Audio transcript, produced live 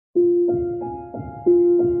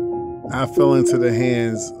I fell into the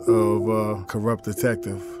hands of a corrupt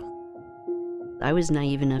detective. I was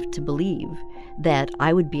naive enough to believe that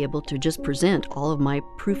I would be able to just present all of my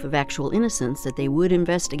proof of actual innocence, that they would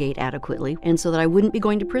investigate adequately, and so that I wouldn't be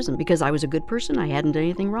going to prison because I was a good person, I hadn't done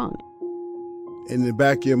anything wrong. In the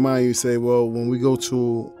back of your mind, you say, well, when we go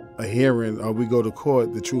to a hearing or we go to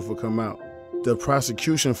court, the truth will come out. The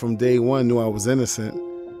prosecution from day one knew I was innocent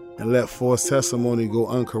and let false testimony go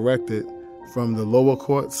uncorrected from the lower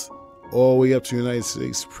courts all the way up to the United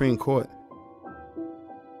States Supreme Court.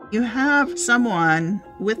 You have someone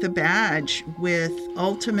with a badge with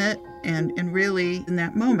ultimate and really, in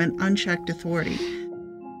that moment, unchecked authority.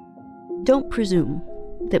 Don't presume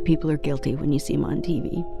that people are guilty when you see them on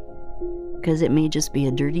TV, because it may just be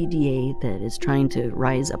a dirty DA that is trying to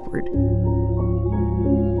rise upward.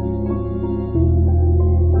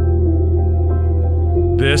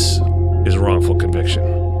 This is wrongful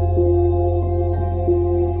conviction.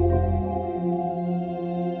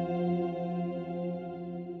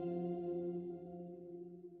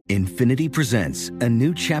 Infiniti presents a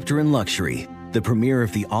new chapter in luxury, the premiere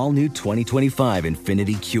of the all-new 2025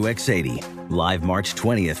 Infiniti QX80, live March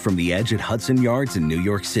 20th from the Edge at Hudson Yards in New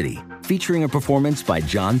York City, featuring a performance by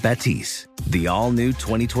John Batiste. The all-new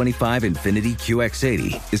 2025 Infiniti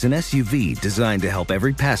QX80 is an SUV designed to help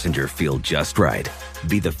every passenger feel just right.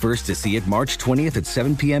 Be the first to see it March 20th at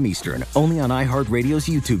 7 p.m. Eastern, only on iHeartRadio's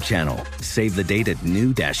YouTube channel. Save the date at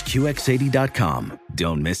new-QX80.com.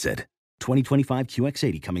 Don't miss it. 2025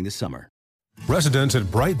 QX80 coming this summer. Residents at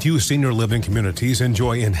Brightview Senior Living Communities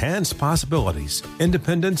enjoy enhanced possibilities,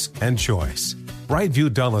 independence, and choice.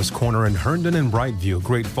 Brightview Dulles Corner in Herndon and Brightview,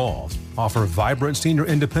 Great Falls, offer vibrant senior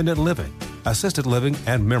independent living, assisted living,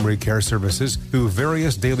 and memory care services through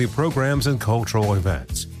various daily programs and cultural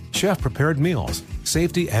events. Chef-prepared meals,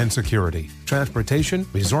 safety and security, transportation,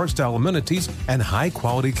 resort-style amenities, and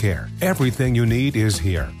high-quality care. Everything you need is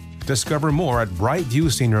here. Discover more at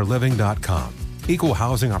brightviewseniorliving.com. Equal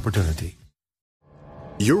housing opportunity.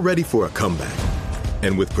 You're ready for a comeback.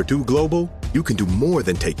 And with Purdue Global, you can do more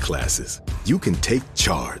than take classes. You can take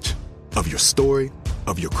charge of your story,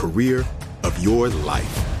 of your career, of your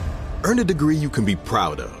life. Earn a degree you can be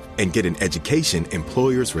proud of and get an education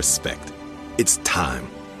employers respect. It's time,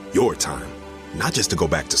 your time, not just to go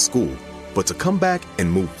back to school, but to come back and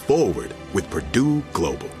move forward with Purdue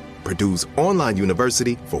Global, Purdue's online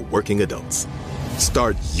university for working adults.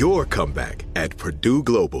 Start your comeback at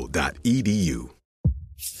purdueglobal.edu.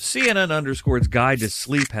 CNN Underscored's Guide to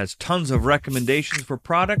Sleep has tons of recommendations for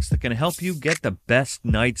products that can help you get the best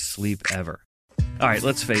night's sleep ever. All right,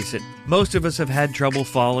 let's face it, most of us have had trouble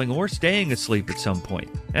falling or staying asleep at some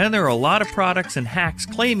point, and there are a lot of products and hacks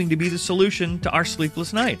claiming to be the solution to our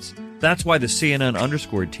sleepless nights. That's why the CNN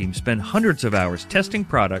Underscored team spend hundreds of hours testing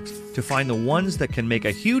products to find the ones that can make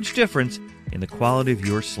a huge difference in the quality of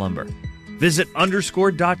your slumber. Visit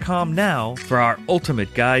underscored.com now for our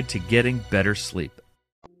ultimate guide to getting better sleep.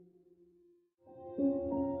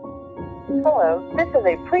 Hello, this is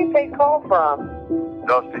a prepaid call from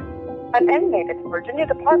Dusty. An inmate at the Virginia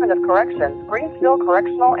Department of Corrections, Greensville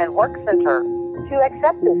Correctional and Work Center. To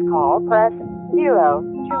accept this call, press 0.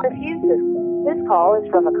 To refuse this call is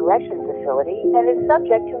from a corrections facility and is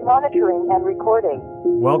subject to monitoring and recording.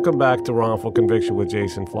 Welcome back to Wrongful Conviction with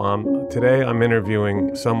Jason Flom. Today I'm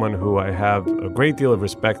interviewing someone who I have a great deal of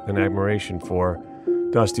respect and admiration for,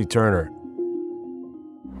 Dusty Turner.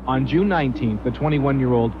 On June 19th, the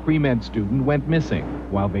 21-year-old pre-med student went missing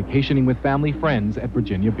while vacationing with family friends at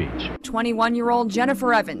Virginia Beach. 21-year-old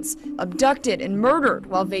Jennifer Evans, abducted and murdered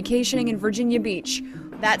while vacationing in Virginia Beach.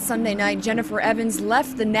 That Sunday night, Jennifer Evans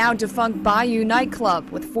left the now-defunct Bayou nightclub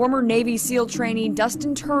with former Navy SEAL trainee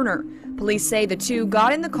Dustin Turner. Police say the two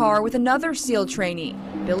got in the car with another SEAL trainee,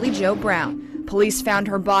 Billy Joe Brown. Police found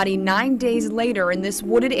her body 9 days later in this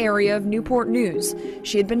wooded area of Newport News.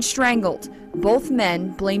 She had been strangled. Both men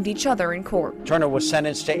blamed each other in court. Turner was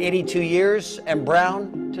sentenced to 82 years and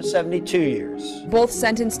Brown to 72 years. Both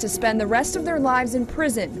sentenced to spend the rest of their lives in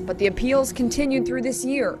prison, but the appeals continued through this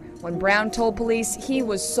year when Brown told police he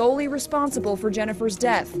was solely responsible for Jennifer's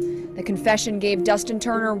death. The confession gave Dustin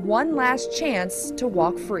Turner one last chance to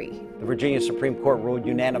walk free. The Virginia Supreme Court ruled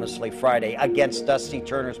unanimously Friday against Dusty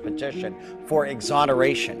Turner's petition for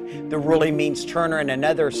exoneration. The ruling means Turner and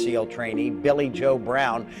another SEAL trainee, Billy Joe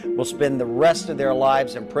Brown, will spend the rest of their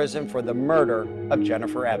lives in prison for the murder of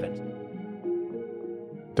Jennifer Evans.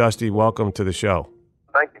 Dusty, welcome to the show.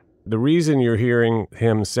 Thank you. The reason you're hearing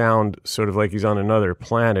him sound sort of like he's on another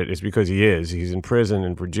planet is because he is. He's in prison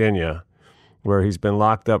in Virginia, where he's been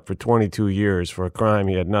locked up for 22 years for a crime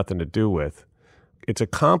he had nothing to do with. it's a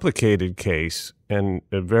complicated case and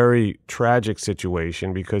a very tragic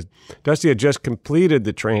situation because Dusty had just completed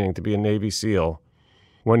the training to be a Navy SEAL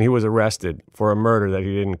when he was arrested for a murder that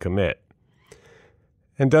he didn't commit.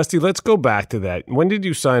 And Dusty, let's go back to that. When did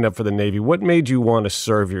you sign up for the Navy? What made you want to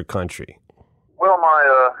serve your country? Well,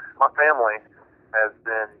 my family has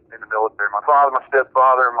been in the military. My father, my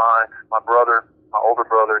stepfather, my brother, my older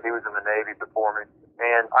brother, he was in the Navy before me.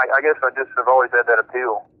 And I guess I just have always had that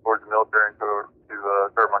appeal towards the military and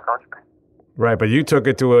to serve my country. Right, but you took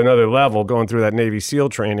it to another level going through that Navy SEAL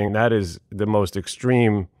training. That is the most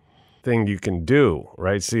extreme thing you can do,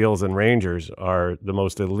 right? SEALs and Rangers are the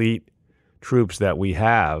most elite troops that we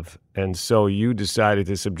have. And so you decided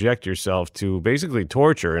to subject yourself to basically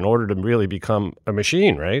torture in order to really become a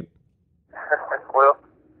machine, right? Well,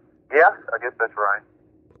 yeah, I guess that's right.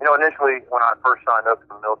 You know, initially when I first signed up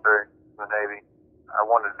for the military, the Navy, I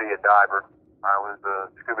wanted to be a diver. I was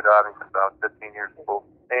scuba diving since I was 15 years old.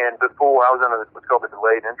 And before, I was in what's called the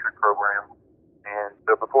delayed entry program. And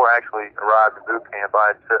so before I actually arrived at boot camp,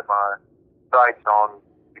 I had set my sights on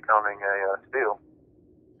becoming a SEAL.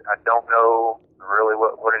 I don't know really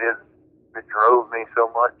what it is that drove me so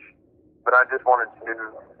much, but I just wanted to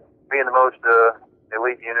be in the most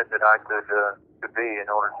elite unit that I could be in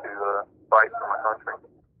order to fight for my country.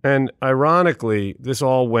 And ironically, this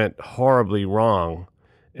all went horribly wrong.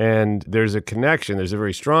 And there's a connection, there's a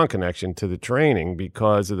very strong connection to the training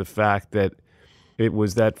because of the fact that it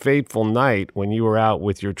was that fateful night when you were out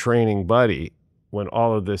with your training buddy when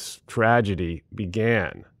all of this tragedy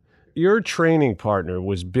began. Your training partner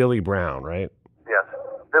was Billy Brown, right? Yes.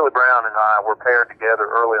 Billy Brown and I were paired together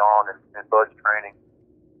early on in BUD/S training.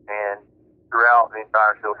 And throughout the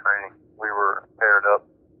entire SEAL training, we were paired up.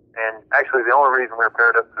 And actually, the only reason we were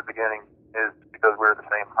paired up at the beginning is because we were the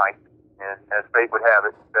same height. And as fate would have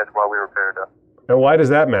it, that's why we were paired up. And why does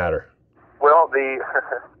that matter? Well,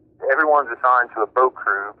 everyone's assigned to a boat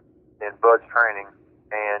crew in BUD/S training,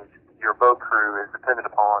 and your boat crew is dependent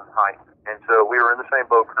upon height. And so we were in the same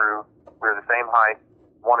boat crew. We were the same height.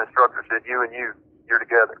 One instructor said, you're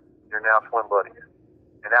together. You're now swim buddies.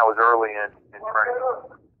 And that was early in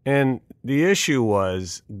training. And the issue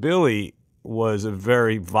was Billy was a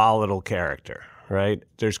very volatile character, right?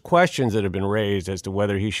 There's questions that have been raised as to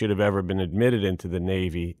whether he should have ever been admitted into the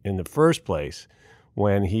Navy in the first place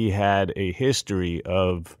when he had a history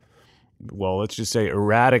of, well, let's just say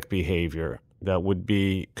erratic behavior that would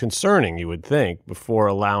be concerning, you would think, before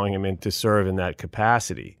allowing him in to serve in that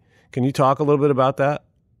capacity. Can you talk a little bit about that?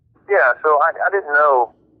 Yeah, so I didn't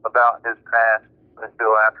know about his past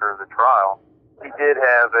until after the trial. He did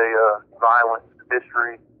have a violent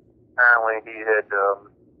history. Apparently he had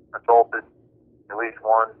assaulted at least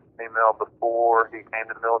one female before he came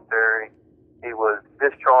to the military. He was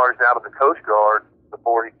discharged out of the Coast Guard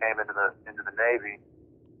before he came into the Navy.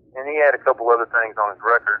 And he had a couple other things on his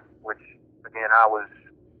record, which, again, I was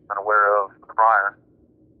unaware of prior.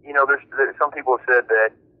 You know, there's some people have said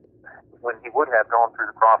that when he would have gone through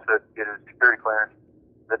the process to get his security clearance,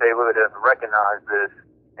 that they would have recognized this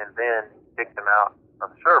and then kicked him out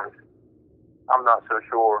of the service. I'm not so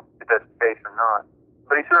sure if that's the case or not.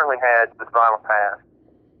 But he certainly had this violent past,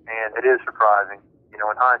 and it is surprising. You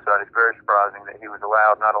know, in hindsight, it's very surprising that he was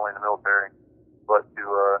allowed not only in the military, but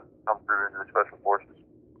to come through into the Special Forces.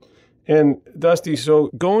 And Dusty,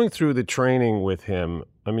 so going through the training with him,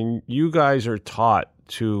 I mean, you guys are taught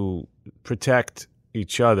to protect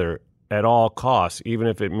each other at all costs, even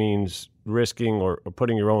if it means risking or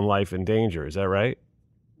putting your own life in danger. Is that right?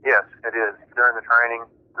 Yes, it is. During the training,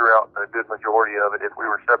 throughout a good majority of it, if we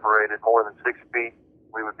were separated more than 6 feet,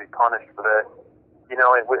 we would be punished for that. You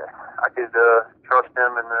know, I could trust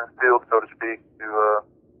him in the field, so to speak, to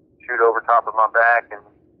shoot over top of my back and,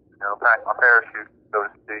 you know, pack my parachute, so to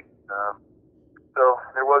speak. So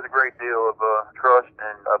there was a great deal of trust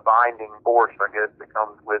and a binding force, I guess, that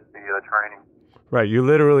comes with the training. Right. You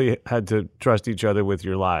literally had to trust each other with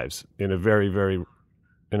your lives in a very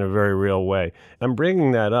real way. I'm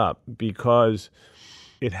bringing that up because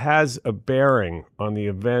it has a bearing on the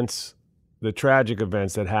events, the tragic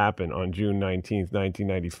events that happened on June 19th,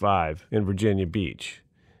 1995 in Virginia Beach.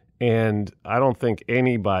 And I don't think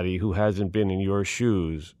anybody who hasn't been in your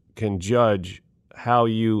shoes can judge how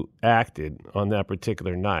you acted on that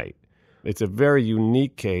particular night. It's a very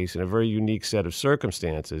unique case and a very unique set of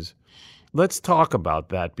circumstances. Let's talk about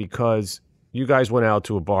that because you guys went out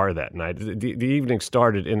to a bar that night. The evening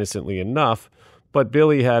started innocently enough, but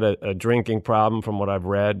Billy had a drinking problem from what I've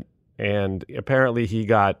read, and apparently he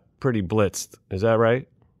got pretty blitzed. Is that right?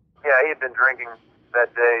 Yeah, he had been drinking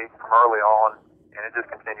that day from early on, and it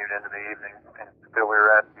just continued into the evening until we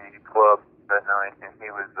were at the club that night, and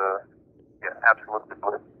he was Yeah, absolutely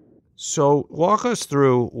bliss. So walk us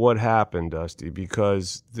through what happened, Dusty,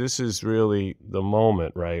 because this is really the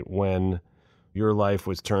moment, right, when your life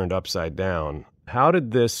was turned upside down. How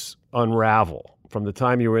did this unravel from the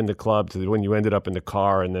time you were in the club to when you ended up in the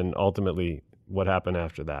car, and then ultimately what happened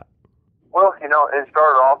after that? Well, it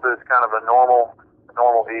started off as kind of a normal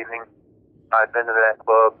evening. I'd been to that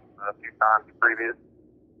club a few times previous.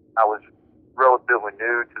 I was relatively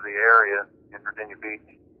new to the area in Virginia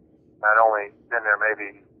Beach. I'd only been there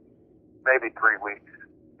maybe 3 weeks.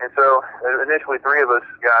 And so initially 3 of us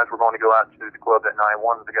guys were going to go out to the club that night.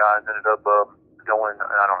 One of the guys ended up going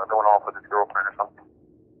off with his girlfriend or something.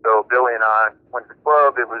 So Billy and I went to the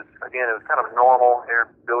club. It was kind of normal.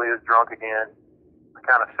 Here, Billy is drunk again. I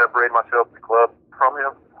kind of separated myself from the club from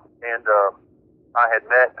him. And I had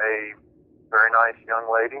met a very nice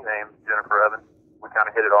young lady named Jennifer Evans. We kind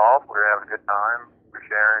of hit it off. We were having a good time. We were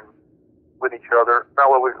sharing with each other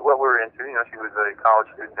about what we were into. She was a college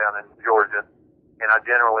student down in Georgia, and I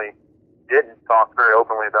generally didn't talk very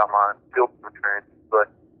openly about my field experiences, but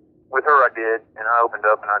with her I did, and I opened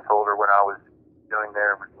up and I told her what I was doing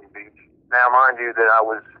there in Virginia Beach. Now, mind you that I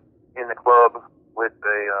was in the club with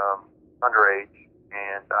a underage,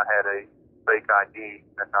 and I had a fake ID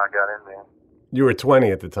that's how I got in there. You were 20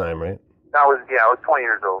 at the time, right? I was 20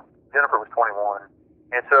 years old. Jennifer was 21.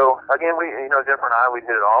 And so, again, Jennifer and I, we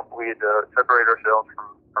hit it off. We had separated ourselves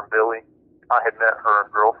from Billy. I had met her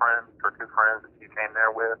girlfriend, her 2 friends that she came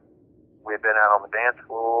there with. We had been out on the dance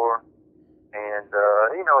floor. And,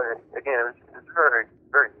 again, it was a very,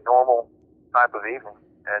 very normal type of evening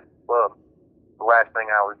at the club. The last thing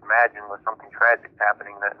I would imagine was something tragic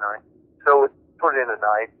happening that night. So, toward the end of the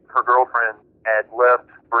night, her girlfriend had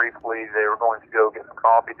left briefly. They were going to go get some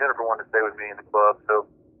coffee. Jennifer wanted to stay with me in the club. So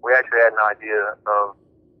we actually had an idea of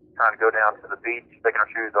trying to go down to the beach, taking our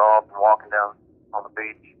shoes off and walking down on the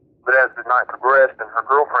beach. But as the night progressed and her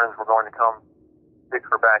girlfriends were going to come pick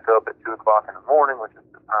her back up at 2 o'clock in the morning, which is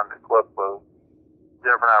the time the club closed,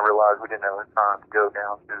 Jennifer and I realized we didn't have enough time to go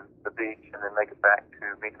down to the beach and then make it back to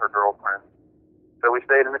meet her girlfriend. So we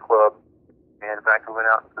stayed in the club, and in fact we went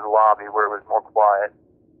out into the lobby where it was more quiet,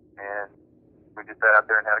 and we just sat out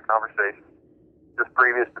there and had a conversation. Just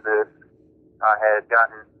previous to this, I had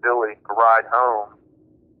gotten Billy a ride home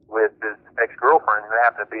with his ex-girlfriend who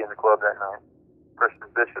happened to be in the club that night, Kristen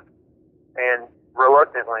Bishop. And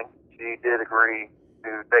reluctantly, she did agree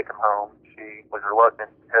to take him home. She was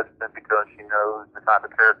reluctant, hesitant, because she knows the type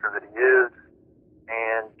of character that he is,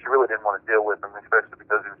 and she really didn't want to deal with him, especially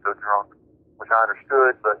because he was so drunk, which I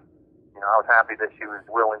understood, but I was happy that she was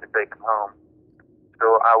willing to take him home.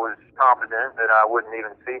 So I was confident that I wouldn't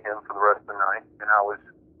even see him for the rest of the night, and I was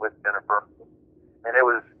with Jennifer. And it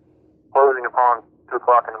was closing upon 2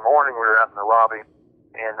 o'clock in the morning. We were out in the lobby,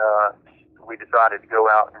 and we decided to go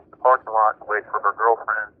out into the parking lot and wait for her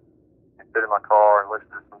girlfriend and sit in my car and listen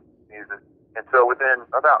to some music. And so within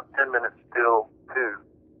about 10 minutes till 2,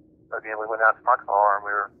 again, we went out to my car, and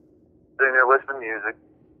we were sitting there listening to music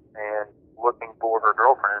and looking for her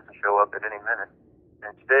girlfriend to show up at any minute.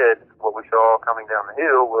 Instead, what we saw coming down the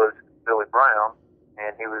hill was Billy Brown,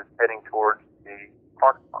 and he was heading towards the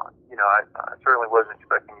parking lot. I certainly wasn't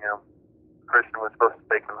expecting him. Christian was supposed to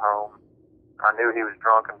take him home. I knew he was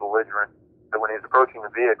drunk and belligerent. So when he was approaching the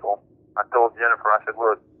vehicle, I told Jennifer, I said,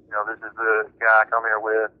 look, this is the guy I come here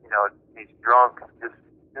with. He's drunk. Just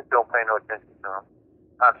don't pay no attention to him.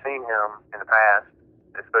 I've seen him in the past,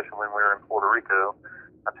 especially when we were in Puerto Rico.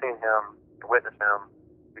 I've seen him, witness him,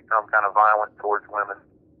 become kind of violent towards women.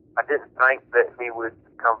 I didn't think that he would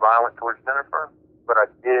become violent towards Jennifer, but I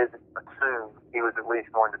did assume he was at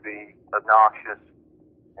least going to be obnoxious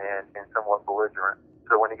and somewhat belligerent.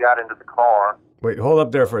 So when he got into the car... Wait, hold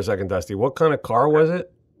up there for a second, Dusty. What kind of car was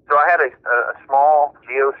it? So I had a small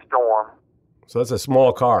Geo Storm. So that's a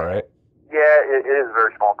small car, right? Yeah, it is a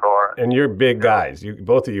very small car. And you're big guys.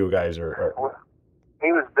 Both of you guys are...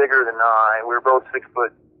 He was bigger than I. We were both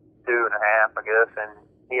 6'2.5", I guess, and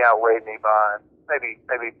he outweighed me by maybe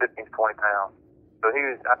 15 to 20 pounds. So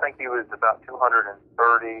I think he was about 230,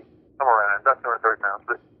 somewhere around there, about 230 pounds.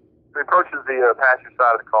 But he approaches the passenger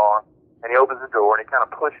side of the car, and he opens the door, and he kind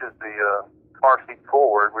of pushes the car seat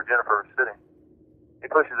forward where Jennifer was sitting. He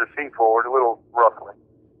pushes her seat forward a little roughly,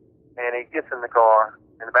 and he gets in the car,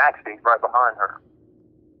 in the back seat, right behind her.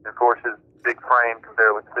 And of course, his big frame can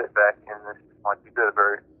barely fit back in this, like you said, a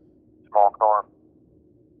very small car.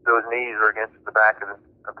 So his knees are against the back of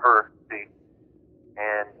her seat.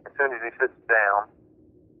 And as soon as he sits down,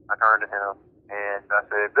 I turn to him and I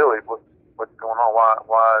say, Billy, what's going on?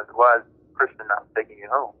 Why is Kristen not taking you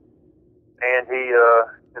home? And he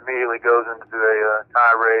immediately goes into a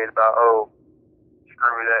tirade about,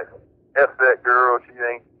 screw that F that girl, she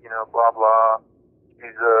ain't, blah, blah.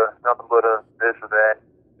 She's nothing but a this or that.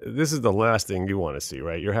 This is the last thing you want to see,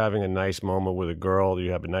 right? You're having a nice moment with a girl.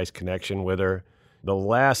 You have a nice connection with her. The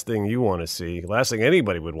last thing you want to see, last thing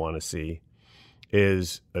anybody would want to see,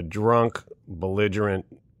 is a drunk, belligerent,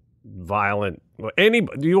 violent.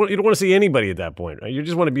 Anybody, you don't want to see anybody at that point, right? You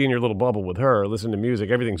just want to be in your little bubble with her, listen to music.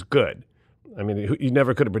 Everything's good. I mean, you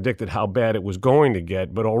never could have predicted how bad it was going to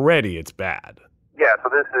get, but already it's bad. Yeah, so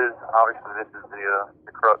this is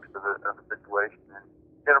the crux of the situation. And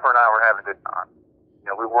Jennifer and I were having a good time.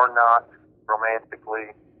 We were not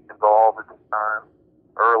romantically involved at this time.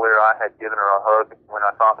 Earlier, I had given her a hug when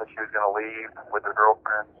I thought that she was going to leave with her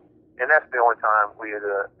girlfriend, and that's the only time we had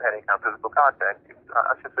had any kind of physical contact.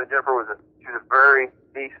 I should say Jennifer was a very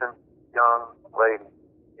decent young lady.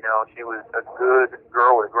 She was a good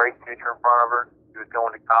girl with a great future in front of her. She was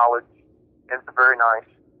going to college, and it's a very nice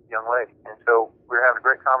young lady. And so we were having a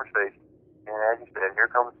great conversation, and as you said,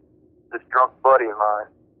 here comes this drunk buddy of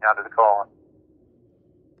mine out of the car.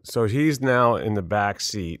 So he's now in the back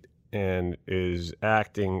seat and is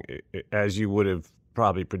acting as you would have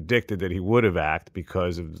probably predicted that he would have acted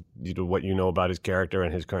because of what you know about his character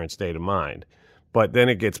and his current state of mind. But then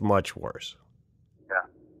it gets much worse.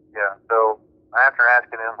 Yeah. So after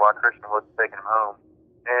asking him why Christian wasn't taking him home,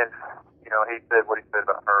 and he said what he said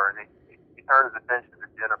about her, and he turned his attention to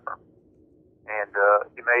Jennifer, and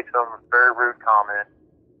he made some very rude comment.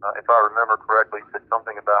 If I remember correctly, he said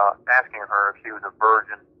something about asking her if she was a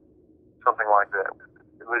virgin, something like that.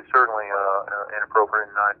 It was certainly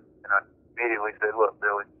inappropriate, and I immediately said, "Look,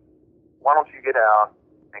 Billy, why don't you get out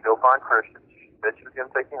and go find Christian? She said she was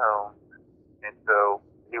going to take you home." And so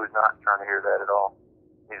he was not trying to hear that at all.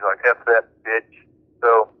 He's like, F that bitch.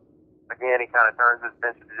 So, again, he kind of turns his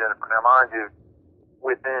attention to Jennifer. Now, mind you,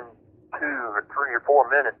 within 2 or 3 or 4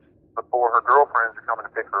 minutes before her girlfriends are coming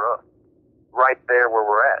to pick her up, right there where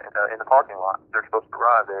we're at, in the parking lot. They're supposed to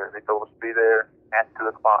arrive there. They told us to be there at 2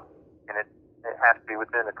 o'clock. And it has to be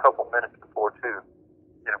within a couple minutes before 2.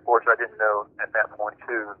 And, of course, I didn't know at that point,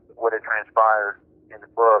 too, what had transpired in the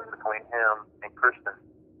club between him and Kristen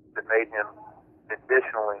that made him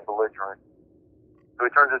additionally belligerent. So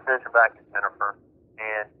he turns his attention back to Jennifer,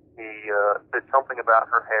 and he said something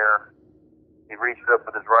about her hair. He reached up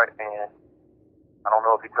with his right hand. I don't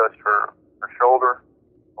know if he touched her shoulder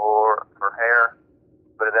or her hair,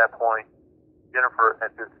 but at that point, Jennifer,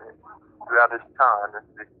 throughout this time,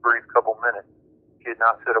 this brief couple minutes, she had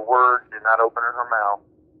not said a word, did not open her mouth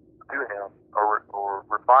to him or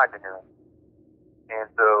reply to him. And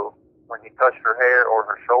so when he touched her hair or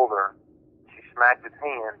her shoulder, she smacked his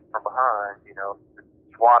hand from behind,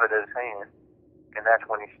 swatted at his hand, and that's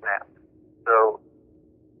when he snapped. So,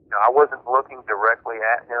 I wasn't looking directly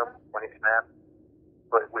at him when he snapped,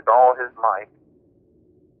 but with all his might,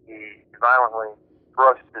 he violently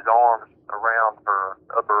thrust his arms around her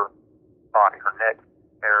upper body, her neck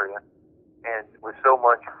area, and with so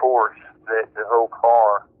much force that the whole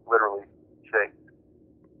car literally shakes.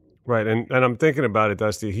 Right, and I'm thinking about it,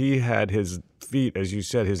 Dusty. He had his feet, as you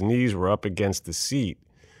said, his knees were up against the seat,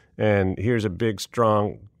 and here's a big,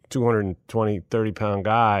 strong, 220, 30-pound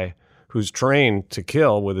guy who's trained to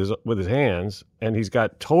kill with his hands, and he's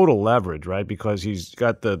got total leverage, right? Because he's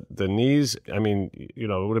got the knees. I mean, it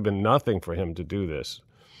would have been nothing for him to do this,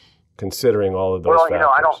 considering all of those factors.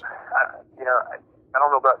 I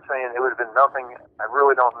don't know about saying it would have been nothing. I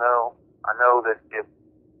really don't know. I know that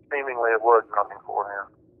seemingly it was nothing for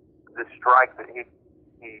him. The strike that he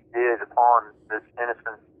did upon this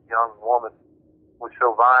innocent young woman was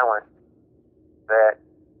so violent that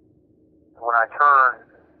when I turned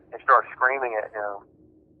and started screaming at him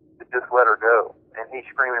to just let her go, and he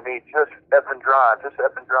screamed at me, just effing drive.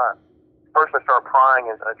 First I started crying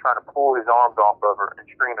and trying to pull his arms off of her and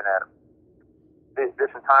screaming at him.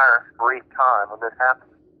 This entire brief time when this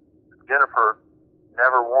happened, Jennifer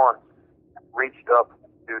never once reached up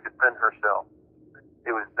to defend herself.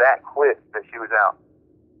 It was that quick that she was out.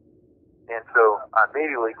 And so I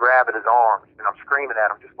immediately grab at his arms, and I'm screaming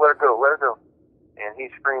at him, just let her go. And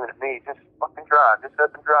he's screaming at me, just fucking drive, just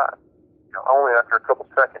up and drive. Only after a couple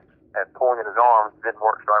seconds at pulling at his arms, it didn't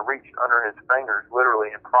work. So I reached under his fingers,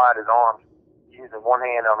 literally, and pried his arms, using one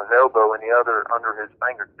hand on his elbow and the other under his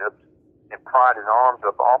fingertips, and pried his arms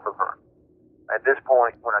up off of her. At this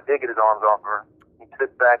point, when I did get his arms off her, he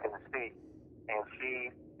sits back in the seat, and she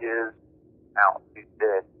is out. She's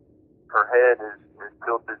dead. Her head is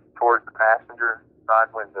tilted towards the passenger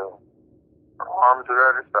side window. Her arms are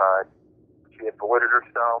at her side. She had voided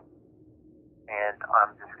herself, and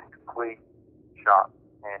I'm just in complete shock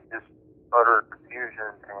and just utter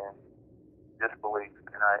confusion and disbelief.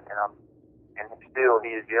 And I'm and still he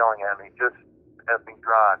is yelling at me, just effing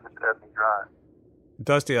drive, just effing drive.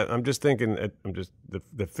 Dusty, I'm just thinking,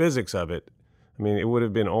 the physics of it. I mean, it would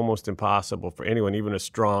have been almost impossible for anyone, even a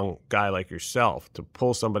strong guy like yourself, to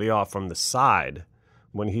pull somebody off from the side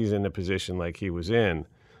when he's in a position like he was in,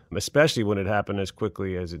 especially when it happened as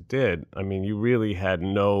quickly as it did. I mean, you really had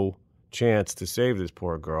no chance to save this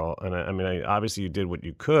poor girl. And obviously you did what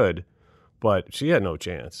you could, but she had no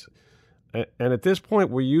chance. And at this point,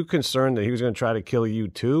 were you concerned that he was going to try to kill you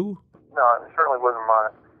too? No, it certainly wasn't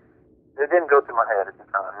it didn't go through my head at the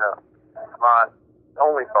time, no. My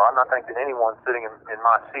only thought, and I think that anyone sitting in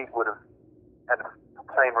my seat would have had the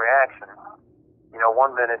same reaction. You know,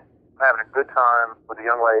 one minute I'm having a good time with a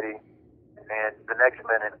young lady, and the next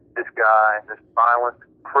minute this guy, this violent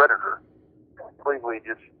predator, completely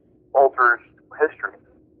just alters history.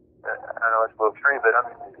 I know it's a little extreme, but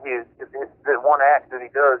I mean, the one act that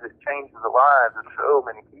he does, it changes the lives of so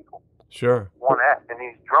many people. Sure. One act, and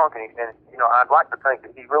he's drunk, and you know, I'd like to think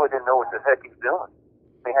that he really didn't know what the heck he's doing.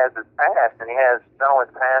 He has this past, and he has not only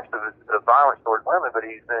the past of violence towards women, but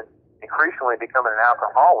he's been increasingly becoming an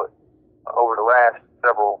alcoholic over the last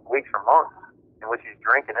several weeks or months, in which he's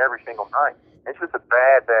drinking every single night. It's just a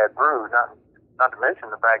bad, bad brew, not to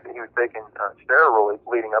mention the fact that he was taking steroids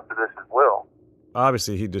leading up to this as well.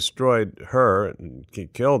 Obviously, he destroyed her, he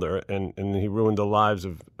killed her, and he ruined the lives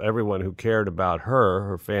of everyone who cared about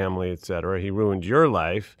her family, etc. He ruined your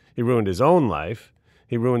life. He ruined his own life.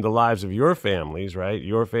 He ruined the lives of your families, right?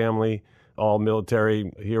 Your family, all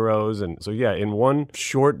military heroes. And so, yeah, in one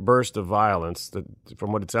short burst of violence that,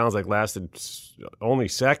 from what it sounds like, lasted only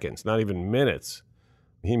seconds, not even minutes,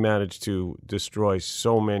 he managed to destroy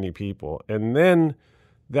so many people. And then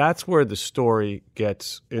that's where the story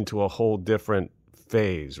gets into a whole different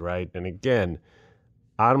phase, right? And again,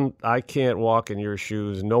 I can't walk in your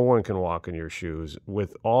shoes. No one can walk in your shoes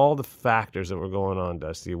with all the factors that were going on,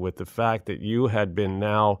 Dusty, with the fact that you had been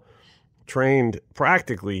now trained,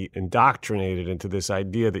 practically indoctrinated into this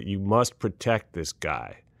idea that you must protect this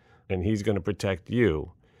guy and he's going to protect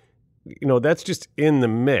you. You know, that's just in the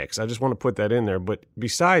mix. I just want to put that in there. But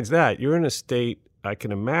besides that, you're in a state, I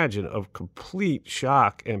can imagine, of complete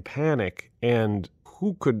shock and panic. And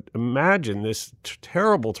who could imagine this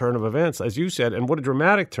terrible turn of events, as you said, and what a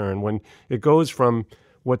dramatic turn when it goes from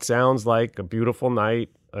what sounds like a beautiful night,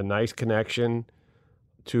 a nice connection,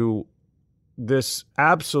 to this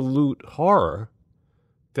absolute horror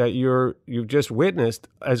that you've just witnessed,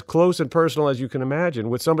 as close and personal as you can imagine,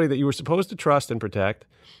 with somebody that you were supposed to trust and protect,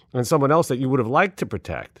 and someone else that you would have liked to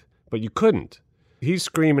protect, but you couldn't. He's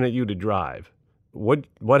screaming at you to drive. What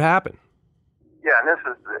happened? Yeah, and this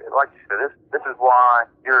is, like you said, this is why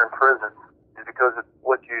you're in prison, is because of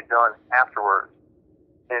what you've done afterwards.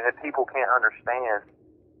 And if people can't understand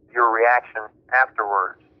your reaction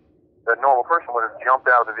afterwards, the normal person would have jumped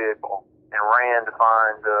out of the vehicle and ran to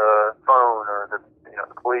find the phone or the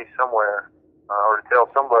police somewhere, or to tell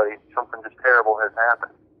somebody something just terrible has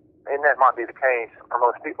happened. And that might be the case for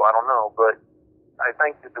most people, I don't know, but I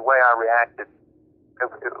think that the way I reacted,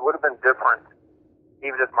 it would have been different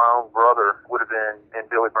even if my own brother would have been in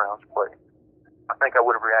Billy Brown's place. I think I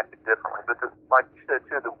would have reacted differently. But like you said,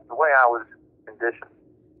 too, the way I was conditioned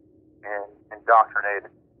and indoctrinated,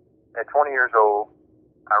 at 20 years old,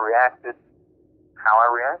 I reacted how I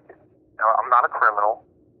reacted. Now, I'm not a criminal.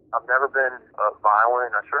 I've never been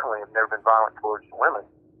violent. I certainly have never been violent towards women.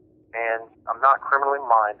 And I'm not criminally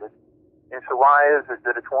minded. And so why is it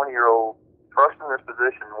that a 20-year-old thrust in this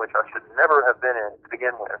position, which I should never have been in to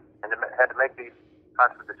begin with, and had to make these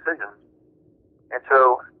kinds of decisions? And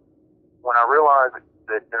so when I realized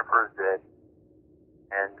that Jennifer is dead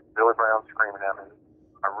and Billy Brown's screaming at me,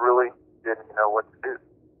 I really didn't know what to do.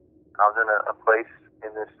 I was in a place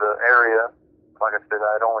in this area. Like I said,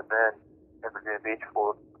 I had only been in Virginia Beach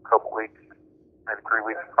for a couple weeks, maybe 3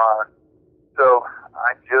 weeks prior. So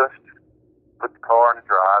I just put the car in the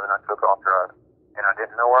drive and I took off driving. And I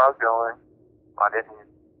didn't know where I was going. I didn't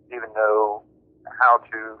even know how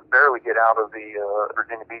to barely get out of the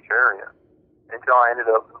Virginia Beach area until I ended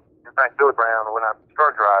up, in fact, Billy Brown, when I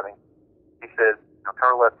started driving, he said,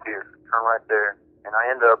 turn left here, turn right there. And I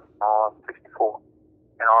ended up on 64.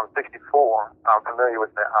 And on 64, I'm familiar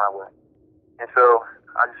with that highway. And so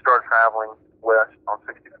I just started traveling west on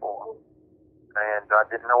 64. And I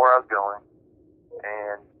didn't know where I was going.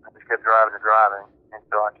 And I just kept driving and driving. And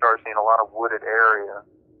so I started seeing a lot of wooded area.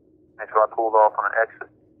 And so I pulled off on an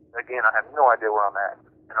exit. Again, I have no idea where I'm at.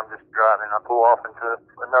 And I'm just driving. I pull off into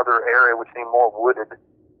another area which seemed more wooded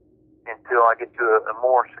until I get to a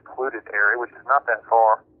more secluded area, which is not that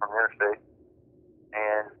far from the interstate.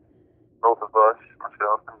 And both of us,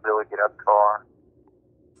 myself and Billy, get out of the car.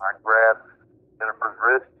 I grab Jennifer's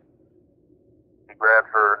wrist. He grabbed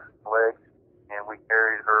her legs, and we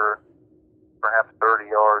carried her perhaps 30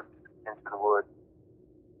 yards into the woods.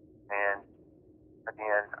 And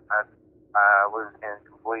again, I was in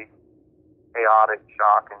complete chaotic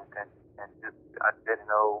shock, and just I didn't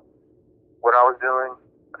know what I was doing.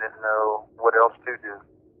 I didn't know what else to do.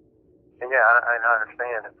 And yeah, I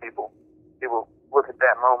understand that people look at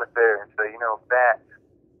that moment there and say,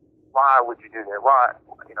 why would you do that? Why,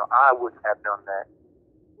 I wouldn't have done that.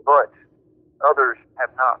 But others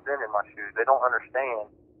have not been in my shoes. They don't understand,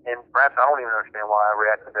 and perhaps I don't even understand why I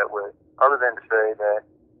reacted that way, other than to say that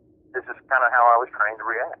this is kind of how I was trained to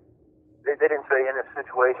react. They didn't say in a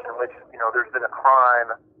situation in which, there's been a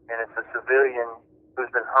crime and it's a civilian who's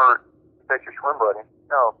been hurt, protect your swim buddy.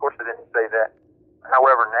 No, of course they didn't say that.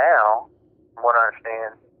 However, now, from what I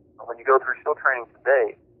understand, when you go through SEAL training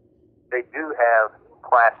today, they do have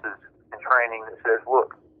classes and training that says,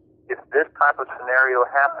 look, if this type of scenario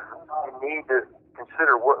happens, you need to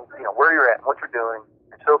consider where you're at, what you're doing,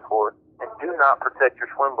 and so forth, and do not protect your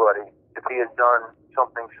swim buddy if he has done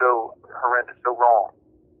something so horrendous, so wrong.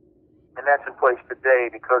 And that's in place today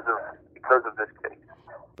because of this case.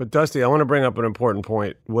 But Dusty, I want to bring up an important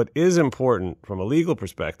point. What is important from a legal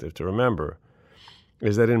perspective to remember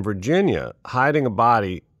is that in Virginia, hiding a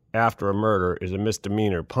body after a murder is a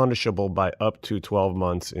misdemeanor punishable by up to 12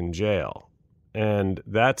 months in jail. And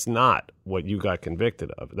that's not what you got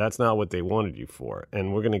convicted of. That's not what they wanted you for.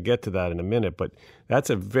 And we're going to get to that in a minute, but that's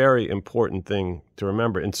a very important thing to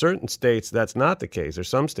remember. In certain states, that's not the case. There's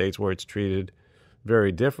some states where it's treated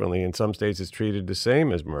very differently. In some states, it's treated the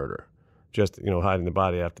same as murder, just, hiding the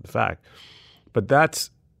body after the fact. But that's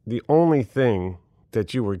the only thing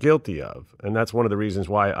that you were guilty of. And that's one of the reasons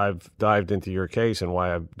why I've dived into your case and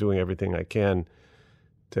why I'm doing everything I can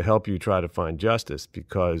to help you try to find justice,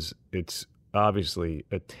 because it's obviously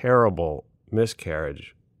a terrible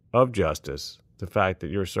miscarriage of justice, the fact that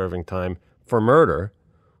you're serving time for murder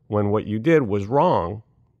when what you did was wrong,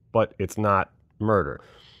 but it's not murder.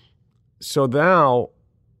 So now,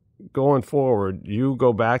 going forward, you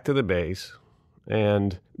go back to the base,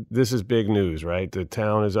 and this is big news, right? The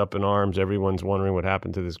town is up in arms. Everyone's wondering what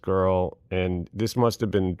happened to this girl, and this must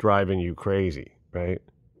have been driving you crazy, right?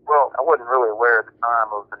 Well, I wasn't really aware at the time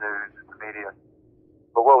of the news and the media,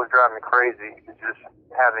 but what was driving me crazy is just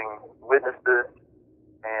having witnessed this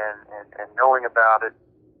and knowing about it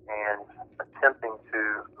and attempting to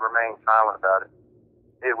remain silent about it.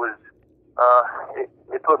 It was,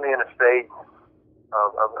 it put me in a state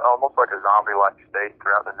of almost like a zombie-like state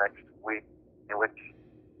throughout the next week, in which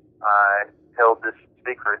I held this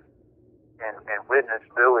secret and witnessed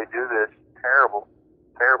Billy do this terrible,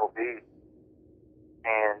 terrible deed.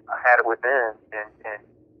 And I had it within, and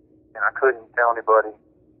I couldn't tell anybody.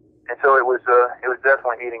 And so it was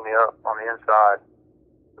definitely eating me up on the inside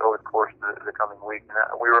over the course of the coming week.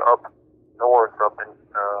 And we were up north, up in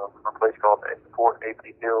a place called Fort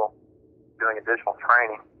A.P. Hill, doing additional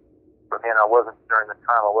training. But again, during the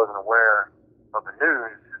time, I wasn't aware of the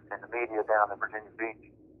news and the media down in Virginia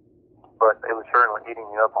Beach. But it was certainly eating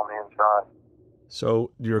me up on the inside.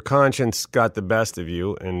 So your conscience got the best of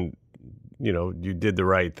you, and you did the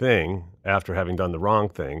right thing after having done the wrong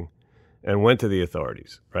thing and went to the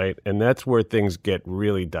authorities, right? And that's where things get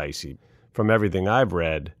really dicey. From everything I've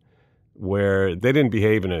read, where they didn't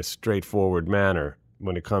behave in a straightforward manner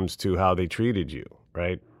when it comes to how they treated you,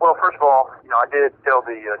 right? Well, first of all, I did tell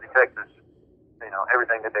the detectives,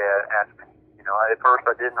 everything that they had asked me. At first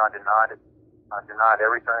I didn't. I denied it. I denied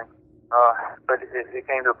everything. But it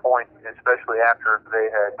came to a point, especially after they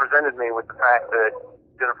had presented me with the fact that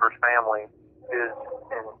Jennifer's family is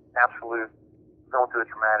in absolute, going through a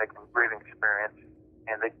traumatic and grieving experience,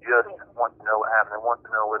 and they just want to know what happened. They want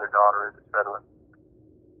to know where their daughter is, etc.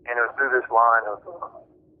 And it was through this line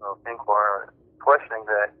of inquiry, questioning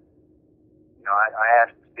that, I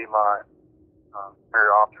asked to see my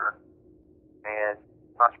superior officer, and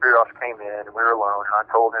my superior officer came in, and we were alone, and I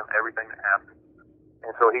told him everything that happened.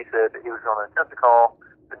 And so he said that he was going to attempt to call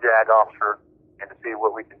the JAG officer and to see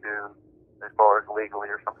what we could do as far as legally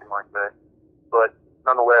or something like that. But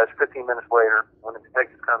nonetheless, 15 minutes later, when the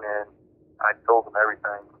detectives come in, I told them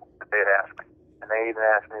everything that they had asked me. And they even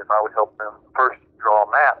asked me if I would help them first draw a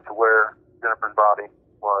map to where Jennifer's body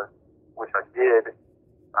was, which I did.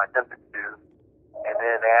 I attempted to do. And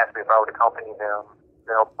then they asked me if I would accompany them to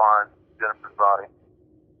help find Jennifer's body.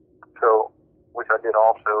 So, which I did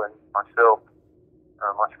also, and myself,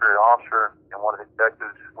 my superior officer, and one of the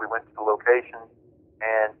detectives, we went to the location,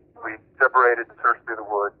 and we separated and searched through the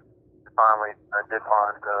woods. Finally, I did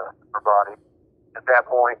find her body. At that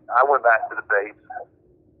point, I went back to the base.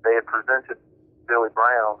 They had presented Billy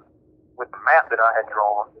Brown with the map that I had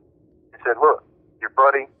drawn and said, look, your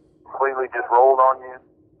buddy completely just rolled on you.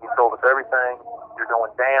 He told us everything. You're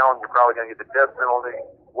going down. You're probably going to get the death penalty,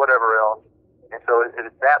 whatever else. And so it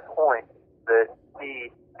is at that point that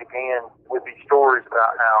he began with these stories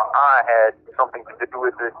about how I had something to do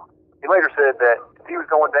with it. He later said that if he was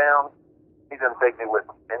going down, he's going to take me with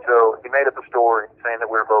him. And so he made up a story saying that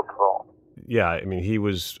we were both involved. Yeah, I mean, he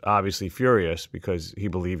was obviously furious because he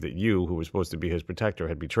believed that you, who was supposed to be his protector,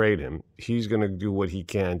 had betrayed him. He's going to do what he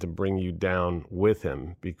can to bring you down with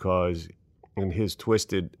him because in his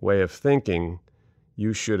twisted way of thinking,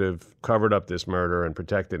 you should have covered up this murder and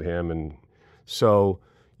protected him. And so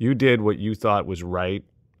you did what you thought was right,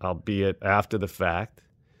 albeit after the fact,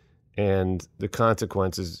 and the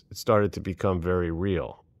consequences started to become very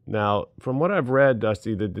real. Now, from what I've read,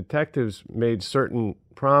 Dusty, the detectives made certain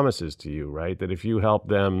promises to you, right? That if you helped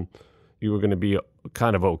them, you were going to be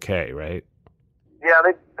kind of okay, right? Yeah,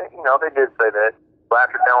 they did say that.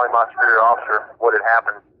 After telling my superior officer what had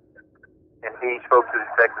happened, and he spoke to the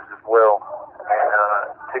detectives as well,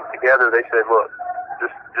 and together they said, look,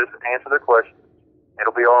 just answer their questions.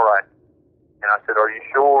 It'll be all right. And I said, are you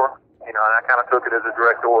sure? And I kind of took it as a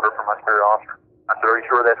direct order from my superior officer. I said, are you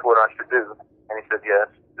sure that's what I should do? And he said, yes.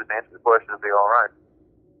 Just answer the question, it'll be all right.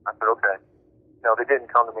 I said, okay. They didn't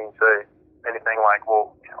come to me and say anything like,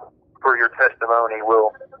 well, for your testimony, we'll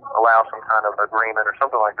allow some kind of agreement or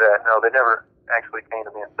something like that. No, they never actually came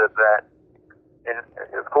to me and said that. And,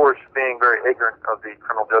 of course, being very ignorant of the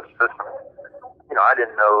criminal justice system, I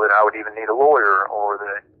didn't know that I would even need a lawyer or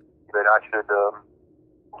that I should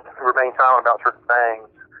remain silent about certain things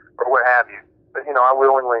or what have you. But, I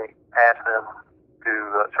willingly asked them to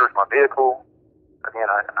search my vehicle. Again,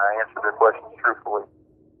 I answered their questions truthfully.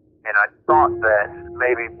 And I thought that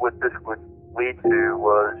maybe what this would lead to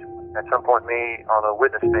was at some point me on a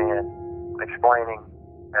witness stand explaining,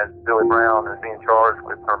 as Billy Brown is being charged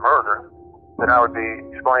with her murder, that I would be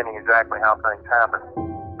explaining exactly how things happened.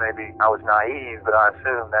 Maybe I was naive, but I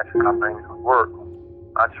assumed that's how things would work.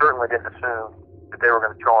 I certainly didn't assume that they were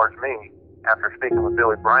going to charge me after speaking with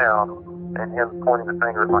Billy Brown and him pointing the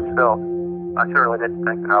finger at myself. I certainly didn't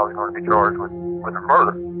think that I was going to be charged with a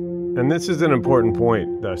murder. And this is an important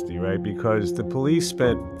point, Dusty, right? Because the police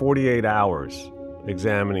spent 48 hours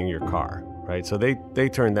examining your car, right? So they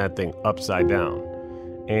turned that thing upside down.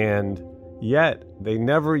 And yet they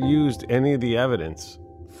never used any of the evidence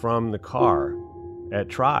from the car at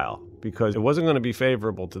trial because it wasn't going to be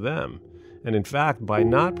favorable to them. And in fact, by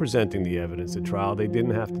not presenting the evidence at trial, they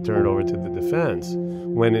didn't have to turn it over to the defense,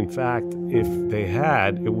 when in fact, if they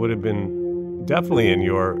had, it would have been definitely in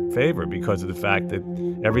your favor because of the fact that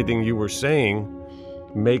everything you were saying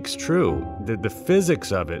makes true. The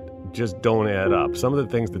physics of it just don't add up. Some of the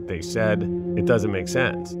things that they said, it doesn't make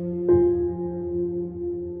sense.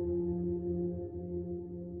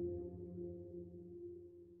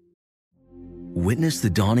 Witness the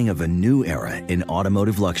dawning of a new era in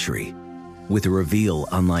automotive luxury with a reveal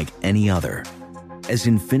unlike any other as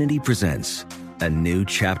Infiniti presents a new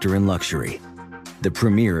chapter in luxury, the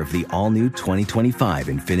premiere of the all-new 2025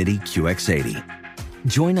 Infiniti QX80.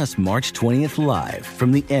 Join us March 20th live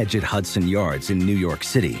from the Edge at Hudson Yards in New York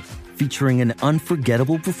City, featuring an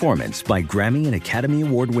unforgettable performance by Grammy and Academy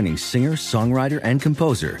Award-winning singer, songwriter, and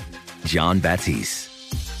composer, Jon Batiste.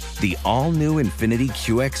 The all-new Infiniti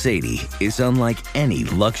QX80 is unlike any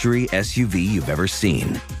luxury SUV you've ever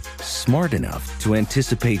seen. Smart enough to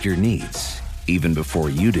anticipate your needs, even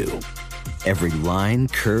before you do. Every line,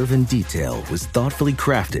 curve, and detail was thoughtfully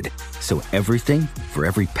crafted so everything for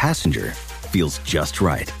every passenger feels just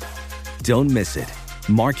right. Don't miss it.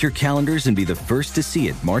 Mark your calendars and be the first to see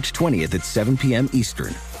it March 20th at 7 p.m.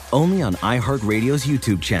 Eastern, only on iHeartRadio's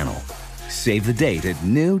YouTube channel. Save the date at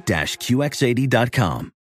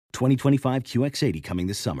new-QX80.com. 2025 QX80 coming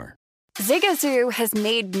this summer. Zigazoo has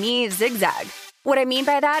made me zigzag. What I mean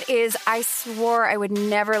by that is I swore I would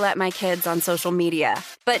never let my kids on social media,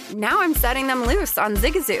 but now I'm setting them loose on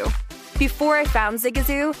Zigazoo. Before I found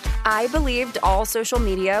Zigazoo, I believed all social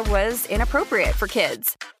media was inappropriate for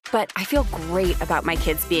kids. But I feel great about my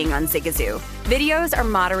kids being on Zigazoo. Videos are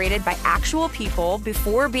moderated by actual people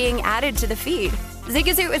before being added to the feed.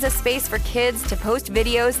 Zigazoo is a space for kids to post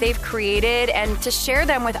videos they've created and to share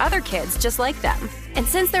them with other kids just like them. And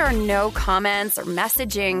since there are no comments or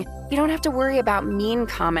messaging, you don't have to worry about mean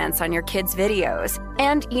comments on your kids' videos.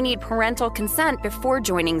 And you need parental consent before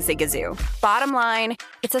joining Zigazoo. Bottom line,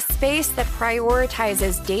 it's a space that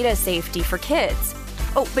prioritizes data safety for kids.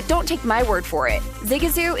 Oh, but don't take my word for it.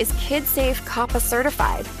 Zigazoo is KidSafe COPPA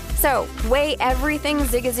certified. So, weigh everything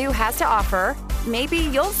Zigazoo has to offer. Maybe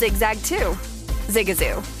you'll zigzag too.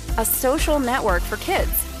 Zigazoo, a social network for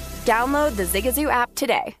kids. Download the Zigazoo app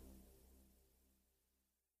today.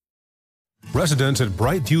 Residents at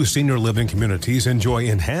Brightview Senior Living Communities enjoy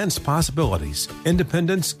enhanced possibilities,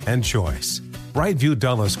 independence, and choice. Brightview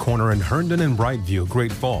Dulles Corner in Herndon and Brightview,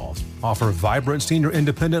 Great Falls, offer vibrant senior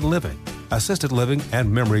independent living, assisted living,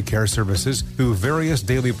 and memory care services through various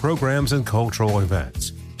daily programs and cultural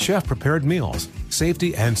events. Chef-prepared meals,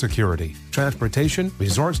 safety and security, transportation,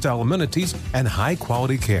 resort-style amenities, and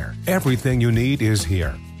high-quality care. Everything you need is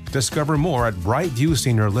here. Discover more at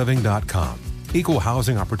brightviewseniorliving.com. Equal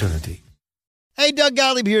housing opportunity. Hey, Doug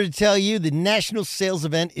Gottlieb here to tell you the national sales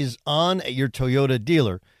event is on at your Toyota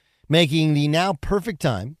dealer, making the now perfect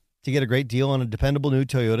time to get a great deal on a dependable new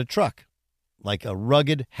Toyota truck, like a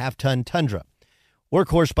rugged half-ton Tundra.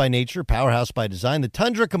 Workhorse by nature, powerhouse by design, the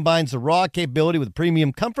Tundra combines the raw capability with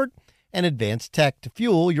premium comfort and advanced tech to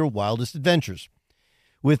fuel your wildest adventures.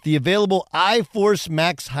 With the available iForce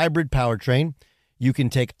Max hybrid powertrain, you can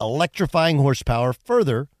take electrifying horsepower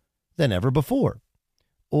further than ever before.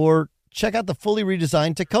 Or check out the fully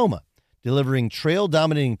redesigned Tacoma. Delivering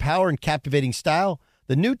trail-dominating power and captivating style,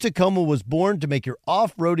 the new Tacoma was born to make your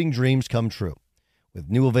off-roading dreams come true. With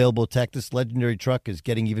new available tech, this legendary truck is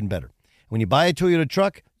getting even better. When you buy a Toyota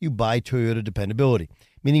truck, you buy Toyota dependability,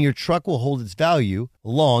 meaning your truck will hold its value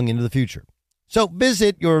long into the future. So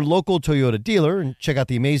visit your local Toyota dealer and check out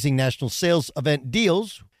the amazing national sales event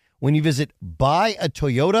deals when you visit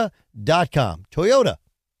buyatoyota.com. Toyota,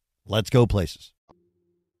 let's go places.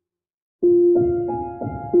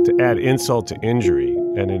 To add insult to injury,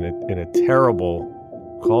 and in a terrible,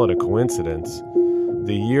 call it a coincidence,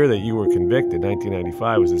 the year that you were convicted,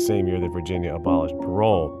 1995, was the same year that Virginia abolished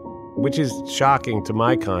parole, which is shocking to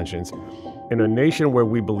my conscience. In a nation where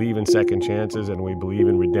we believe in second chances and we believe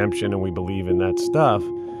in redemption and we believe in that stuff,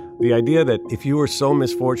 the idea that if you were so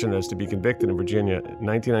misfortunate as to be convicted in Virginia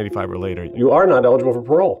 1995 or later, you are not eligible for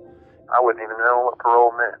parole. I wouldn't even know what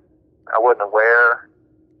parole meant. I wasn't aware,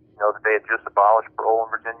 that they had just abolished parole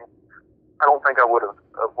in Virginia. I don't think I would have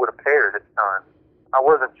cared at the time. I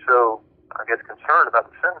wasn't so, concerned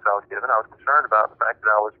about the sentence I was given. I was concerned about the fact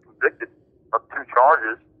that I was convicted of 2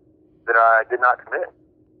 charges that I did not commit.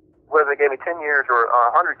 Whether they gave me 10 years or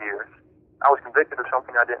 100 years, I was convicted of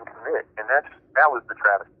something I didn't commit, and that was the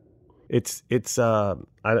travesty.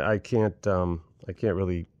 I can't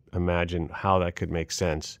really imagine how that could make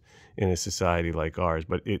sense in a society like ours,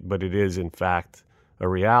 but it is in fact a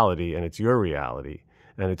reality, and it's your reality,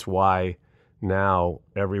 and it's why now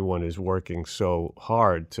everyone is working so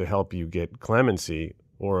hard to help you get clemency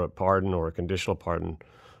or a pardon or a conditional pardon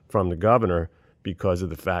from the governor, because of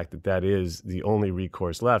the fact that that is the only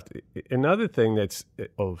recourse left. Another thing that's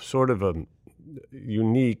sort of a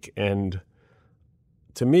unique and,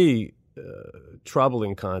 to me,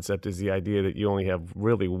 troubling concept is the idea that you only have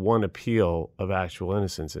really one appeal of actual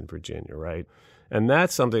innocence in Virginia, right? And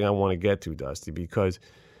that's something I want to get to, Dusty, because,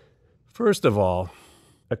 first of all,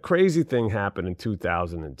 a crazy thing happened in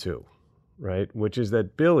 2002, right? Which is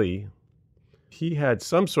that Billy, he had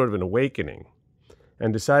some sort of an awakening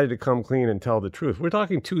and decided to come clean and tell the truth. We're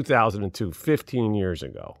talking 2002, 15 years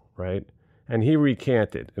ago, right? And he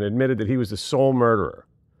recanted and admitted that he was the sole murderer.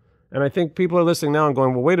 And I think people are listening now and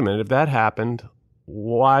going, well, wait a minute, if that happened,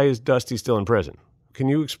 why is Dusty still in prison? Can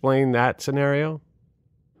you explain that scenario?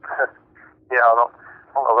 Yeah, I don't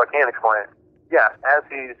know if I can explain it. Yeah, as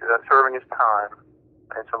he's serving his time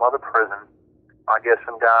in some other prison, I guess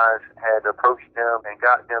some guys had approached him and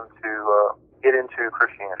got him to get into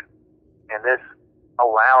Christianity. And this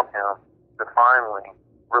allowed him to finally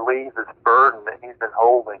relieve this burden that he's been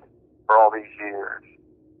holding for all these years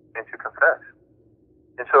and to confess.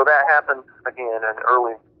 And so that happened again in the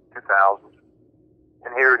early 2000s.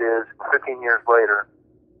 And here it is, 15 years later,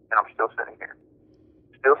 and I'm still sitting here.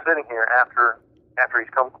 Still sitting here after he's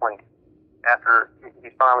come clean. After he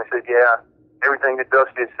finally said, yeah, everything that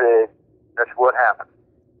Dusty had said, that's what happened.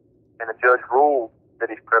 And the judge ruled that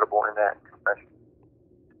he's credible in that confession.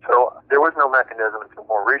 So there was no mechanism until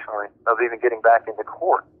more recently of even getting back into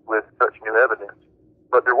court with such new evidence.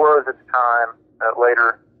 But there was at the time,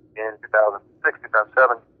 later in 2006,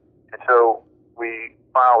 2007. And so we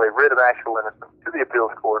filed a writ of actual innocence to the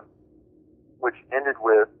appeals court, which ended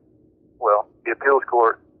with, the appeals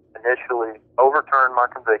court initially overturned my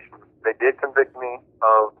conviction. They did convict me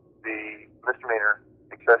of the misdemeanor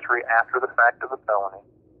accessory after the fact of the felony,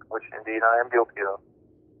 which indeed I am guilty of.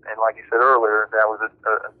 And like you said earlier, that was a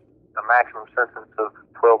maximum sentence of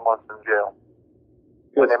 12 months in jail.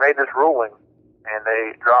 When they made this ruling and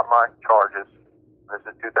they dropped my charges, this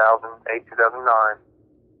is 2008, 2009,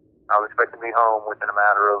 I was expected to be home within a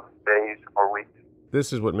matter of days or weeks.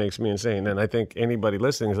 This is what makes me insane. And I think anybody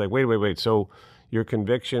listening is like, wait. So your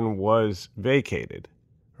conviction was vacated,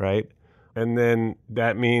 right? And then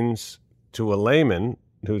that means to a layman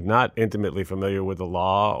who's not intimately familiar with the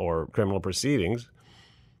law or criminal proceedings,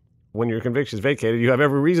 when your conviction is vacated, you have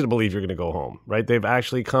every reason to believe you're going to go home, right? They've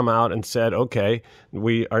actually come out and said, okay,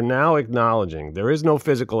 we are now acknowledging there is no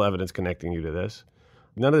physical evidence connecting you to this.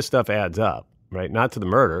 None of this stuff adds up, right? Not to the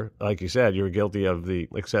murder. Like you said, you were guilty of the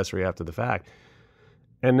accessory after the fact.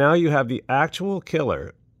 And now you have the actual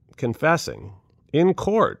killer confessing in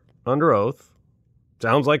court under oath.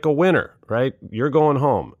 Sounds like a winner, right? You're going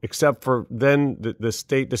home, except for then the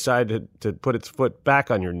state decided to put its foot back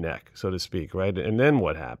on your neck, so to speak, right? And then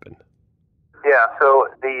what happened? Yeah, so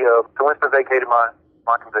so Winston vacated my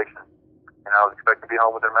conviction, and I was expected to be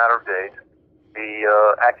home within a matter of days.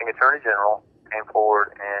 The acting attorney general came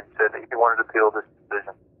forward and said that he wanted to appeal this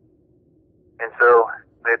decision. And so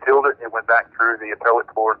they appealed it. It went back through the appellate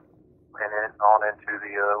court and then on into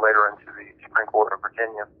later into the Supreme Court of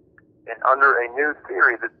Virginia. And under a new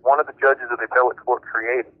theory that one of the judges of the appellate court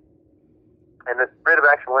created. And the writ of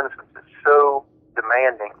actual innocence is so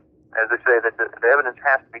demanding, as they say, that the evidence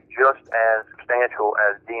has to be just as substantial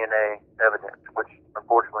as DNA evidence, which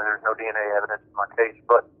unfortunately there's no DNA evidence in my case.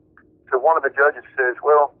 But so one of the judges says,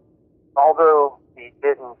 well, although he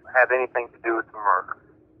didn't have anything to do with the murder,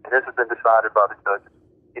 and this has been decided by the judges,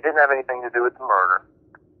 he didn't have anything to do with the murder,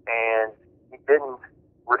 and he didn't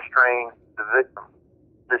restrain the victim.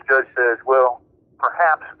 This judge says, well,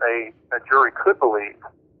 perhaps a jury could believe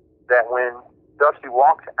that when Dusty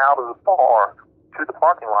walked out of the bar to the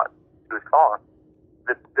parking lot to his car,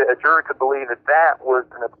 that a jury could believe that that was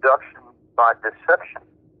an abduction by deception.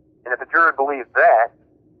 And if a jury believed that,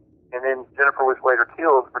 and then Jennifer was later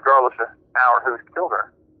killed, regardless of how or who killed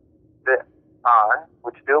her, that I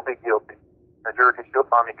would still be guilty. A jury could still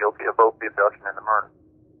find me guilty of both the abduction and the murder.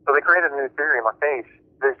 So they created a new theory in my case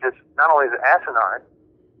that's just not only is it asinine,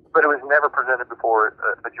 but it was never presented before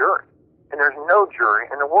a jury. And there's no jury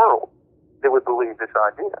in the world that would believe this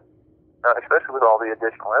idea, especially with all the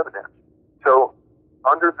additional evidence. So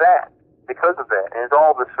under that, because of that, and it's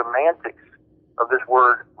all the semantics of this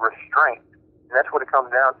word restraint, and that's what it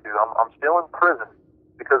comes down to. I'm still in prison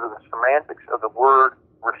because of the semantics of the word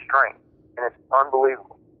restraint, and it's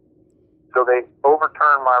unbelievable. So they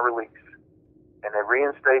overturn my release, and they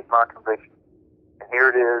reinstate my conviction. And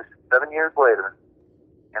here it is, 7 years later,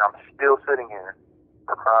 and I'm still sitting here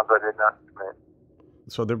for crimes I did not commit.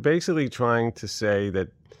 So they're basically trying to say that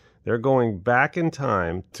they're going back in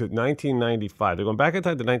time to 1995. They're going back in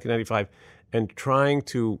time to 1995 and trying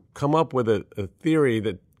to come up with a theory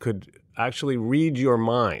that could actually read your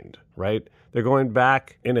mind, right? They're going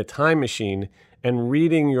back in a time machine and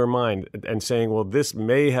reading your mind and saying, well, this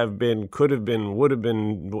may have been, could have been, would have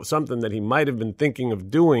been something that he might have been thinking of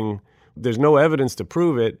doing. There's no evidence to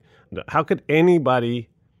prove it. How could anybody...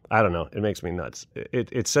 I don't know. It makes me nuts.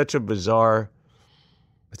 It's such a bizarre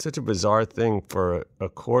thing for a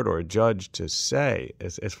court or a judge to say,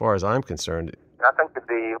 as far as I'm concerned. I think that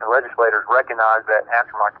the legislators recognized that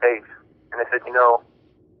after my case, and they said,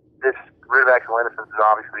 this writ of actual innocence is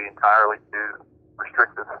obviously entirely too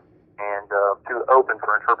restrictive and too open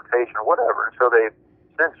for interpretation or whatever. And so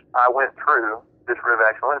since I went through this writ of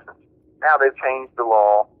actual innocence, now they've changed the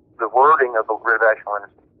law, the wording of the writ of actual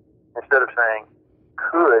innocence. Instead of saying,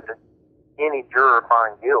 could any juror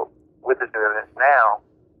find guilt with this new evidence? Now,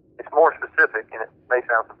 it's more specific, and it may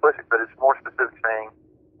sound simplistic, but it's more specific saying,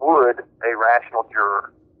 would a rational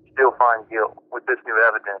juror still find guilt with this new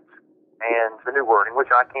evidence and the new wording, which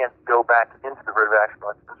I can't go back into the writ of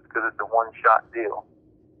actual innocence because it's a one-shot deal.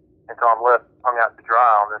 And so I'm left hung out to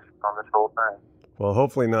dry on this whole thing. Well,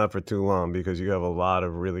 hopefully not for too long, because you have a lot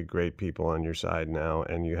of really great people on your side now,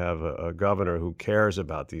 and you have a governor who cares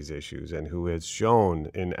about these issues and who has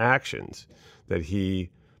shown in actions that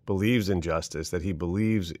he believes in justice, that he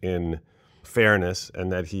believes in fairness,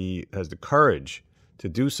 and that he has the courage to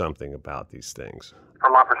do something about these things.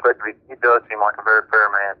 From my perspective, he does seem like a very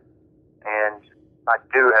fair man, and I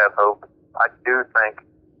do have hope. I do think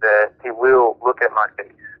that he will look at my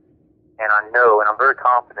case, and I know, and I'm very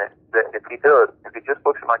confident that if he just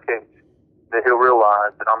looks at my case, that he'll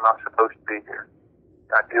realize that I'm not supposed to be here.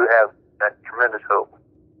 I do have that tremendous hope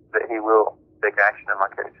that he will take action in my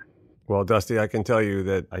case. Well, Dusty, I can tell you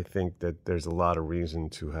that I think that there's a lot of reason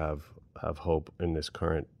to have hope in this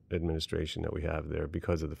current administration that we have there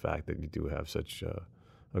because of the fact that you do have such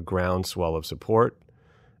a groundswell of support.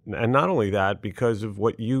 And not only that, because of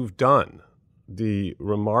what you've done, the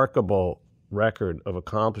remarkable record of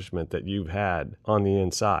accomplishment that you've had on the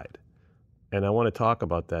inside. And I want to talk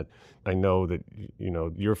about that. I know that,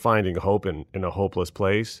 you're finding hope in a hopeless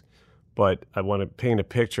place, But I want to paint a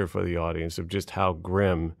picture for the audience of just how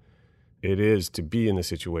grim it is to be in the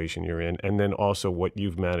situation you're in, and then also what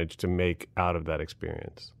you've managed to make out of that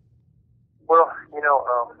experience. Well,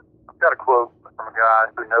 I've got a quote from a guy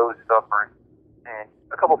who knows suffering, and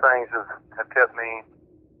a couple things have kept me,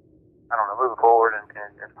 moving forward and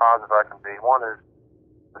as positive I can be. One is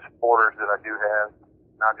the supporters that I do have,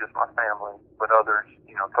 not just my family, but others,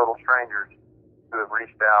 total strangers who have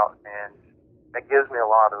reached out, and it gives me a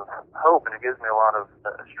lot of hope, and it gives me a lot of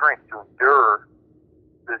strength to endure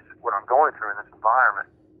what I'm going through in this environment.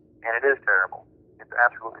 And it is terrible. It's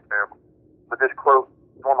absolutely terrible. But this quote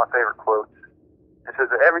is one of my favorite quotes. It says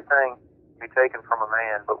that everything can be taken from a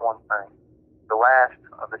man but one thing, the last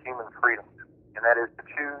of the human freedoms, and that is to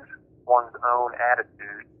choose one's own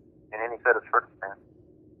attitude in any set of circumstances.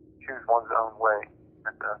 Choose one's own way.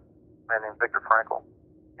 That's a man named Viktor Frankl.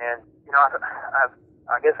 And,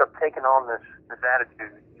 I guess I've taken on this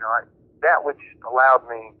attitude, that which allowed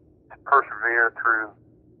me to persevere through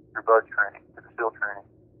bud training, through the SEAL training.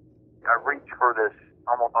 I reach for this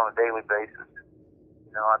almost on a daily basis.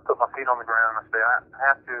 I put my feet on the ground and I say, I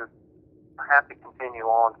have to continue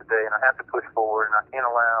on today, and I have to push forward, and I can't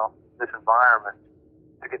allow this environment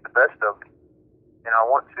to get the best of me. And I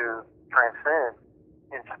want to transcend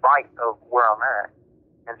in spite of where I'm at.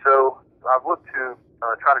 And so I've looked to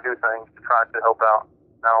try to do things to try to help out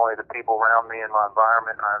not only the people around me and my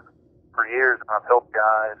environment. For years, I've helped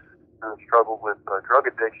guys who have struggled with drug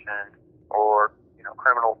addiction or,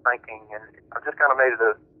 criminal thinking, and I've just kind of made it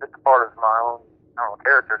just a part of my own,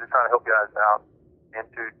 character, just trying to help guys out and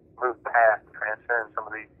to move past and transcend some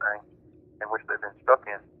of these things in which they've been stuck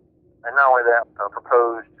in. And not only that, I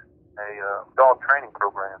proposed a dog training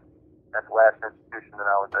program at the last institution that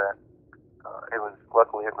I was at.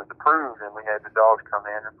 Luckily it was approved, and we had the dogs come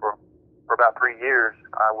in, and for about 3 years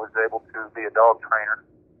I was able to be a dog trainer,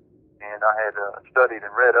 and I had studied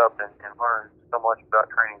and read up and learned so much about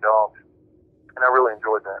training dogs, and I really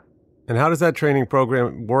enjoyed that. And how does that training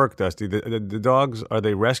program work, Dusty? The dogs, are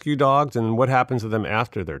they rescue dogs, and what happens to them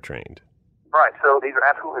after they're trained? Right, so these are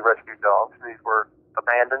absolutely rescued dogs. These were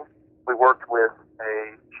abandoned. We worked with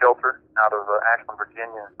a shelter out of Ashland,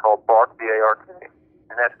 Virginia called BARK, B-A-R-K,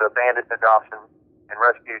 and that's the Abandoned Adoption and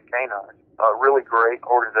Rescued Canines. A really great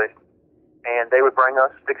organization. And they would bring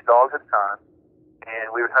us 6 dogs at a time,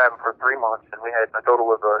 and we would have them for 3 months, and we had a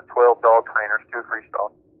total of 12 dog trainers, 2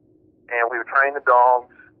 freestyle. And we would train the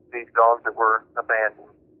dogs, these dogs that were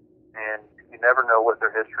abandoned, and you never know what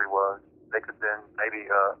their history was. They could have been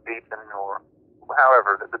maybe beaten or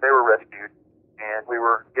however, but they were rescued, and we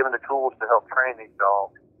were given the tools to help train these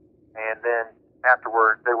dogs. And then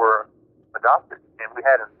afterwards, they were adopted, and we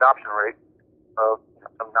had an adoption rate of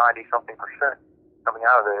some 90-something% coming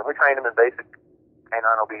out of there. And we trained them in basic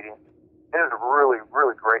canine obedience. It was a really,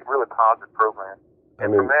 really great, really positive program.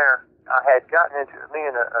 And from there, I had gotten into, me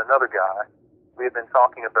and another guy, we had been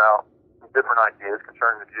talking about different ideas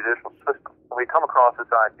concerning the judicial system. And we come across this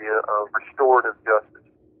idea of restorative justice.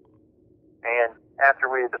 And after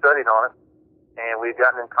we had studied on it, and we had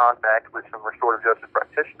gotten in contact with some restorative justice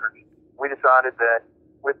practitioners, we decided that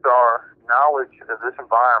with our knowledge of this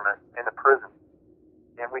environment in the prison,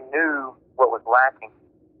 and we knew what was lacking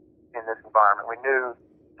in this environment, we knew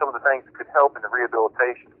some of the things that could help in the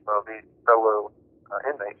rehabilitation of these fellow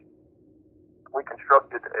inmates, we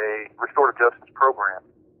constructed a restorative justice program.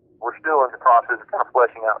 We're still in the process of kind of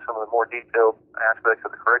fleshing out some of the more detailed aspects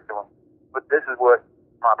of the curriculum, but this is what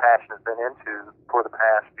my passion has been into for the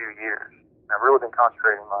past few years. And I've really been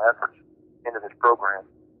concentrating my efforts into this program,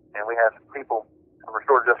 and we have some people, some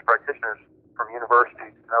restorative justice practitioners from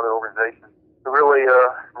universities and other organizations who really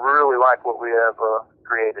like what we have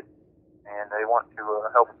created, and they want to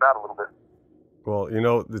help us out a little bit. Well, you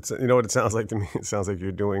know what it sounds like to me? It sounds like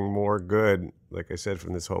you're doing more good, like I said,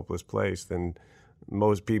 from this hopeless place than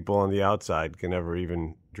most people on the outside can ever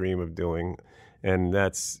even dream of doing. And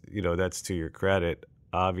that's to your credit,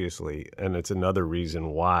 obviously. And it's another reason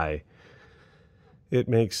why it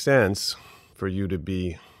makes sense for you to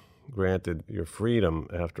be granted your freedom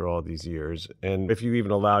after all these years. And if you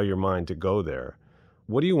even allow your mind to go there,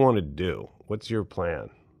 what do you want to do? What's your plan?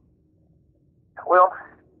 Well,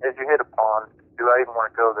 as you hit upon, do I even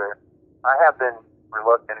want to go there? I have been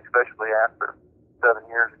reluctant, especially after 7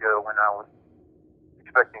 years ago when I was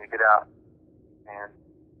expecting to get out, and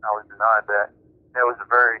I was denied that. That was a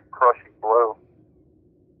very crushing blow,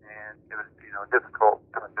 and it was, difficult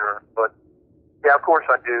to endure. But yeah, of course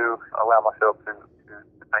I do allow myself to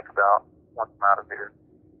think about once I'm out of here,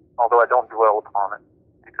 although I don't dwell upon it,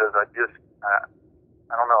 because I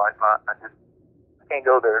don't know, I can't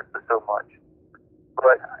go there for so much.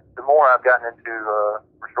 But the more I've gotten into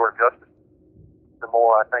restorative justice, the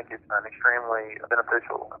more I think it's an extremely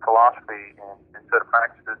beneficial philosophy and set of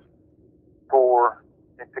practices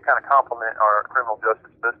to kind of complement our criminal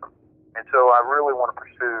justice system. And so I really want to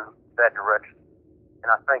pursue that direction.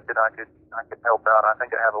 And I think that I could help out. I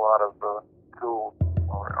think I have a lot of tools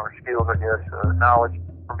or skills, I guess, knowledge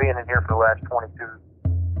from being in here for the last 22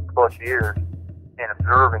 plus years and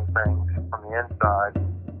observing things from the inside.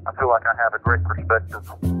 I feel like I have a great perspective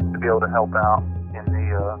to be able to help out in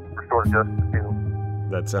the restorative justice field.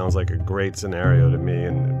 That sounds like a great scenario to me,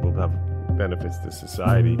 and will have benefits to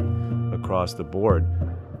society across the board.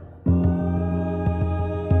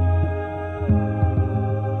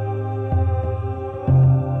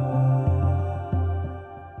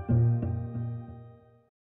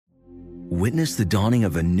 Witness the dawning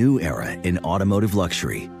of a new era in automotive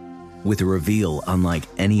luxury with a reveal unlike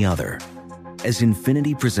any other as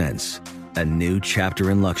Infiniti presents a new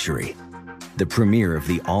chapter in luxury, the premiere of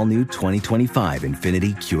the all-new 2025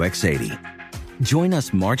 Infiniti QX80. Join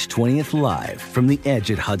us March 20th live from the Edge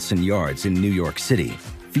at Hudson Yards in New York City,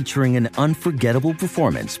 featuring an unforgettable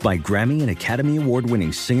performance by Grammy and Academy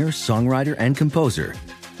Award-winning singer, songwriter, and composer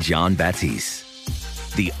Jon Batiste.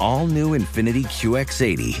 The all-new Infiniti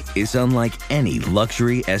QX80 is unlike any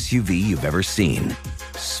luxury SUV you've ever seen.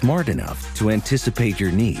 Smart enough to anticipate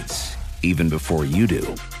your needs, even before you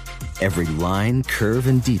do. Every line, curve,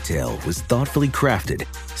 and detail was thoughtfully crafted,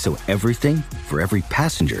 so everything for every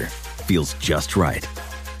passenger feels just right.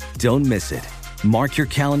 Don't miss it. Mark your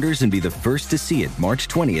calendars and be the first to see it March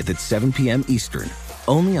 20th at 7 p.m. Eastern,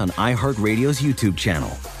 only on iHeartRadio's YouTube channel.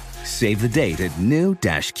 Save the date at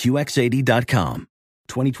new-QX80.com.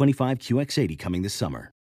 2025 QX80 coming this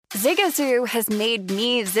summer. Zigazoo has made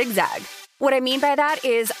me zigzag. What I mean by that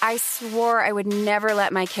is I swore I would never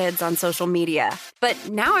let my kids on social media, but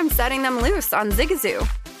now I'm setting them loose on Zigazoo.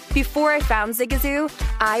 Before I found Zigazoo,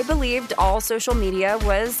 I believed all social media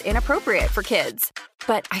was inappropriate for kids.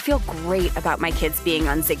 But I feel great about my kids being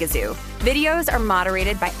on Zigazoo. Videos are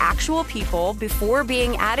moderated by actual people before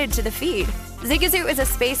being added to the feed. Zigazoo is a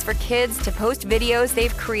space for kids to post videos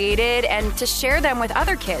they've created and to share them with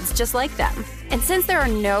other kids just like them. And since there are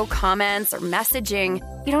no comments or messaging,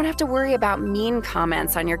 you don't have to worry about mean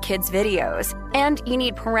comments on your kids' videos. And you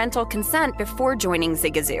need parental consent before joining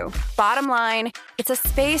Zigazoo. Bottom line, it's a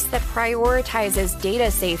space that prioritizes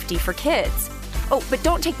data safety for kids. Oh, but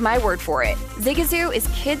don't take my word for it. Zigazoo is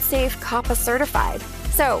KidSafe COPPA certified.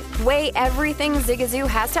 So weigh everything Zigazoo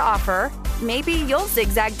has to offer. Maybe you'll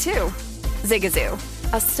zigzag too. Zigazoo,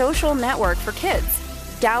 a social network for kids.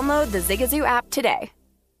 Download the Zigazoo app today.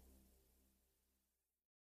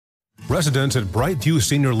 Residents at Brightview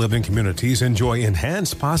Senior Living Communities enjoy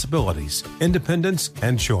enhanced possibilities, independence,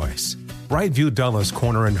 and choice. Brightview Dulles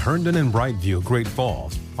Corner in Herndon and Brightview, Great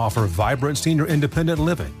Falls, offer vibrant senior independent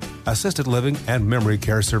living, assisted living, and memory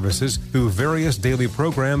care services through various daily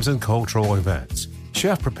programs and cultural events.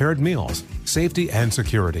 Chef-prepared meals, safety and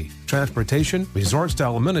security, transportation,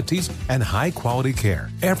 resort-style amenities, and high-quality care.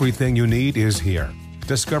 Everything you need is here.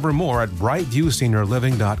 Discover more at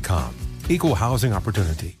brightviewseniorliving.com. Equal housing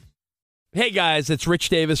opportunity. Hey guys, it's Rich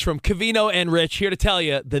Davis from Covino and Rich here to tell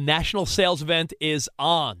you the national sales event is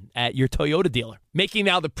on at your Toyota dealer, making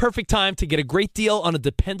now the perfect time to get a great deal on a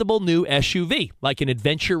dependable new SUV like an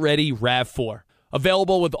adventure-ready RAV4.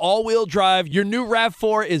 Available with all-wheel drive, your new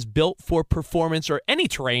RAV4 is built for performance or any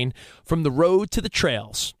terrain from the road to the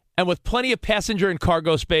trails. And with plenty of passenger and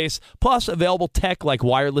cargo space, plus available tech like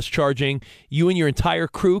wireless charging, you and your entire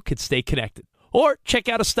crew could stay connected. Or check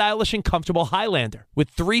out a stylish and comfortable Highlander with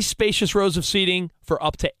 3 spacious rows of seating for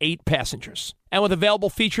up to 8 passengers. And with available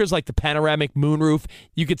features like the panoramic moonroof,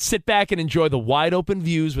 you could sit back and enjoy the wide-open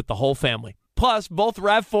views with the whole family. Plus, both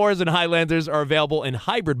RAV4s and Highlanders are available in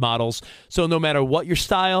hybrid models, so no matter what your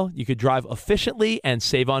style, you could drive efficiently and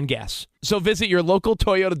save on gas. So visit your local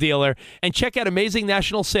Toyota dealer and check out amazing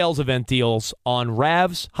national sales event deals on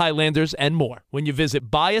RAVs, Highlanders, and more when you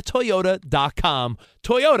visit buyatoyota.com.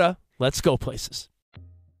 Toyota, let's go places.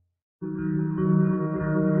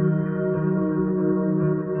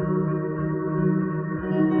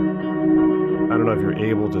 I don't know if you're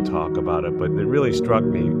able to talk about it, but it really struck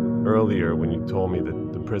me earlier when you told me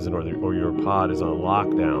that the prison or your pod is on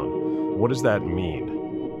lockdown. What does that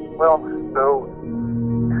mean? Well, so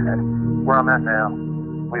where I'm at now,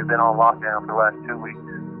 we've been on lockdown for the last 2 weeks,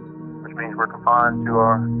 which means we're confined to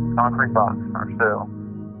our concrete box, our cell.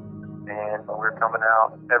 And we're coming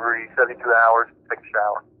out every 72 hours to take a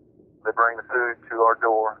shower. They bring the food to our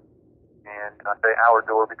door, and I say our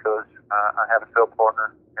door because I have a cell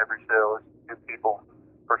partner. Every cell is 2 people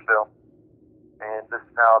per cell. And this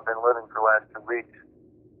is how I've been living for the last 2 weeks.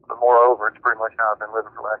 But moreover, it's pretty much how I've been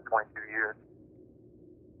living for the last 22 years.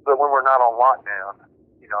 But when we're not on lockdown,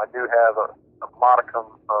 I do have a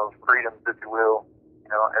modicum of freedoms, if you will.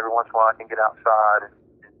 Every once in a while I can get outside and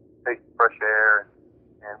take fresh air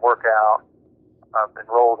and work out. I've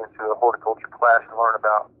enrolled into a horticulture class to learn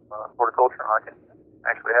about horticulture. I can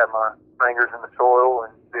actually have my fingers in the soil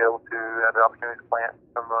and be able to have the opportunity to plant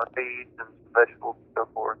some seeds and some vegetables and so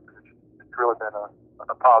forth. It's really been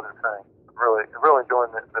a positive thing. I'm really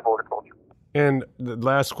enjoying the horticulture. And the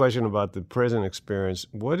last question about the prison experience,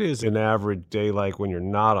 what is an average day like when you're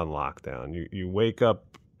not on lockdown? You wake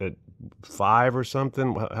up at 5 or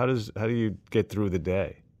something? How do you get through the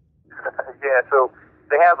day? Yeah, so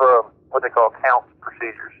they have what they call count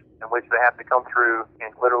procedures, in which they have to come through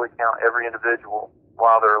and literally count every individual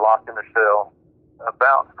while they're locked in their cell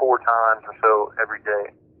about 4 times or so every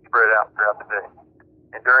day, spread out throughout the day.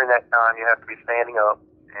 And during that time, you have to be standing up,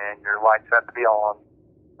 and your lights have to be on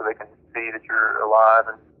so they can see that you're alive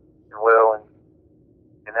and well,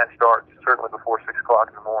 and that starts certainly before 6 o'clock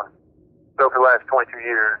in the morning. So for the last 22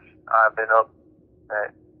 years, I've been up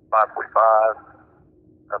at 5:45,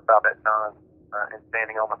 about that time, and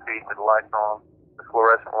standing on my feet with the lights on, the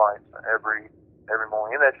fluorescent lights every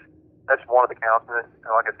morning. And that's one of the counts. And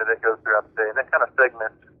like I said, that goes throughout the day, and that kind of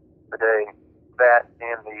segments the day. That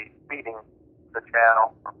and the feeding, the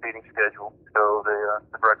chow or feeding schedule, so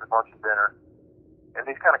the breakfast, lunch, and dinner. And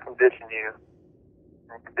these kind of condition you,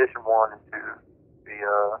 and condition one into the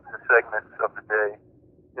segments of the day.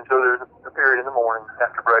 And so there's a period in the morning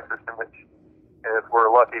after breakfast in which, if we're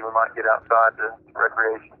lucky, we might get outside to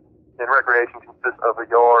recreation. And recreation consists of a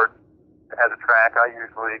yard that has a track. I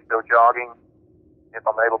usually go jogging. If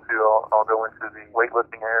I'm able to, I'll go into the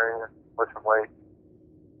weightlifting area, lift some weights.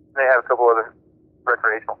 They have a couple other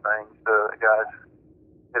recreational things. The guys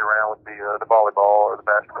hit around with the volleyball or the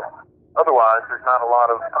basketball. Otherwise, there's not a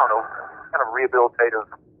lot of, kind of rehabilitative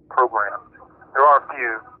programs. There are a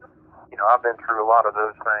few. I've been through a lot of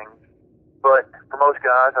those things. But for most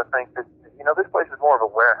guys, I think that, this place is more of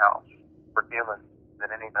a warehouse for humans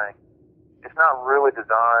than anything. It's not really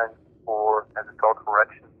designed for, as it's called,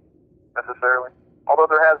 correction, necessarily.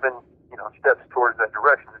 Although there has been, steps towards that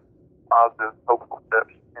direction, positive, hopeful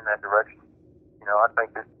steps in that direction. I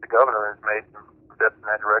think that the governor has made some steps in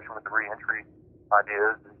that direction with the reentry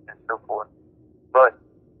ideas and so forth. But,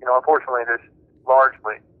 unfortunately, there's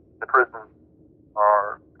largely the prisons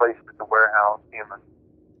are placed as a warehouse human.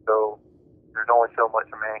 So there's only so much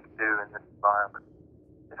a man can do in this environment.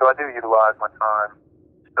 And so I do utilize my time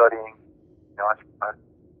studying. I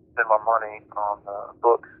spend my money on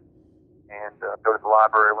books and go to the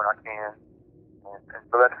library when I can. And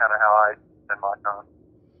so that's kind of how I spend my time.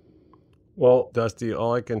 Well, Dusty,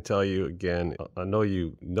 all I can tell you again, I know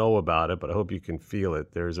you know about it, but I hope you can feel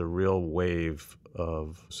it. There's a real wave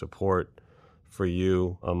of support for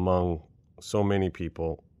you among so many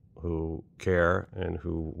people who care and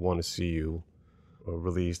who want to see you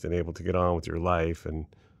released and able to get on with your life and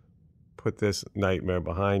put this nightmare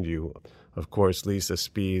behind you. Of course, Lisa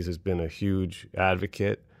Spies has been a huge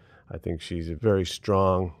advocate. I think she's a very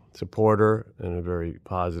strong supporter and a very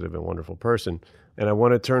positive and wonderful person. And I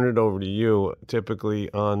want to turn it over to you.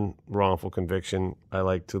 Typically on wrongful conviction, I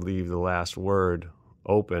like to leave the last word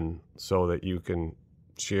open so that you can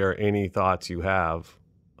share any thoughts you have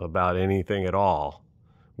about anything at all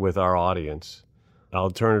with our audience.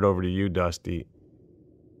 I'll turn it over to you, Dusty.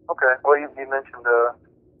 Okay. Well, you mentioned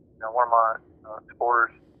one of my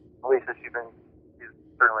supporters, Lisa. She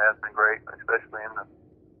certainly has been great, especially in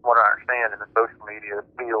what I understand in the social media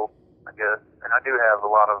field, I guess. And I do have a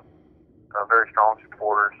lot of very strong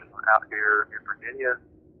supporters out here in Virginia.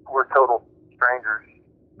 We're total strangers,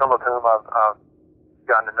 some of whom I've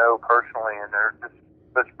gotten to know personally, and they're just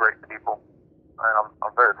such great people. And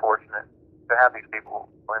I'm very fortunate to have these people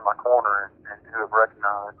in my corner and who have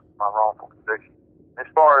recognized my wrongful conviction. As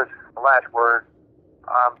far as the last word,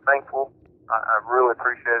 I'm thankful. I really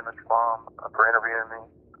appreciate Mr. Flom for interviewing me.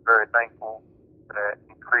 I'm very thankful that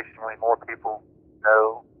increasingly more people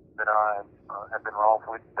know that I have been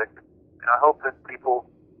wrongfully convicted. And I hope that people,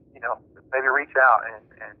 maybe reach out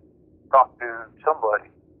and talk to somebody.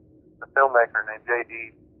 A filmmaker named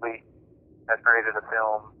J.D. Lee has created a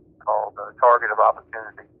film called Target of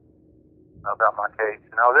Opportunity about my case.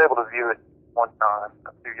 And I was able to view it one time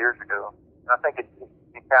a few years ago. And I think it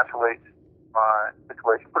encapsulates my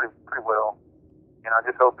situation pretty well. And I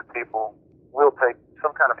just hope that people will take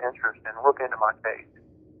some kind of interest and look into my case.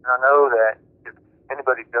 And I know that if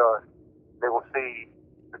anybody does, they will see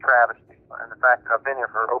the travesty and the fact that I've been here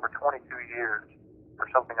for over 22 years for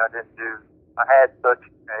something I didn't do. I had such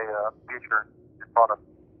a future in front of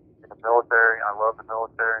me in the military. I love the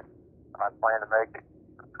military. I plan to make it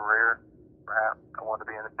a career. Perhaps I want to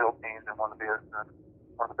be in the SEAL teams and want to be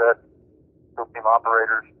one of the best SEAL team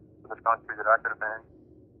operators in this country that I could have been.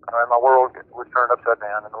 And my world was turned upside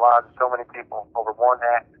down, and the lives of so many people over one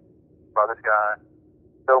act by this guy.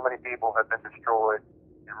 So many people have been destroyed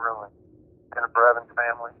and ruined. Jennifer Evans'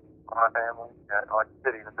 family, my family, like the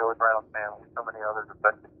city, the Billy Brown's family, so many others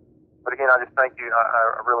affected. But again, I just thank you.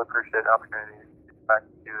 I really appreciate the opportunity to get back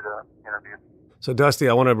to you to interview. So, Dusty,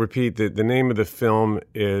 I want to repeat that the name of the film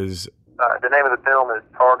is... the name of the film is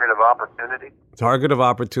Target of Opportunity. Target of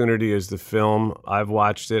Opportunity is the film. I've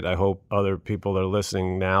watched it. I hope other people that are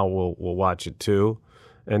listening now will watch it too.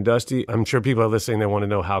 And Dusty, I'm sure people are listening. They want to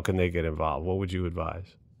know how can they get involved. What would you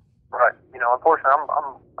advise? Right. Unfortunately,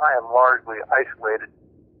 I am largely isolated.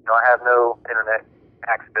 I have no internet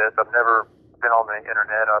access. I've never been on the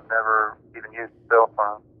internet. I've never even used a cell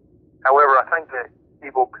phone. However, I think that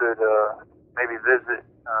people could maybe visit.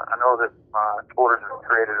 I know that my supporters have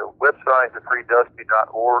created a website,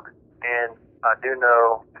 thefreedusty.org, and I do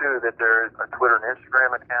know too that there is a Twitter and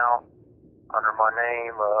Instagram account under my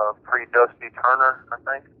name, Free Dusty Turner, I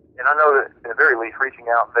think. And I know that at the very least, reaching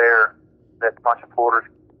out there, that my supporters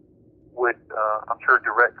would, I'm sure,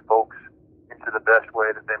 direct folks into the best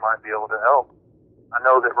way that they might be able to help. I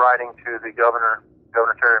know that writing to the Governor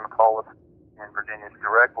Terry McAuliffe in Virginia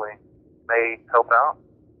directly may help out.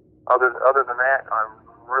 Other than that,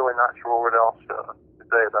 I'm really not sure what else to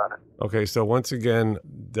say about it. Okay, so once again,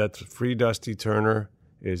 that's Free Dusty Turner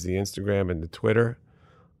is the Instagram and the Twitter.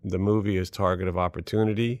 The movie is Target of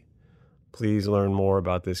Opportunity. Please learn more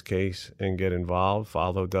about this case and get involved.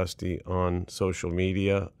 Follow Dusty on social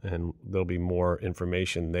media, and there'll be more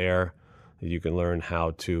information there that you can learn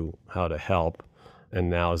how to help. And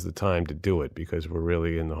now is the time to do it because we're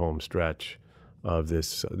really in the home stretch of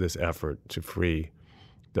this effort to free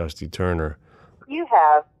Dusty Turner. You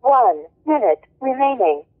have 1 minute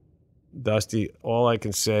remaining. Dusty, all I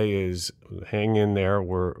can say is hang in there.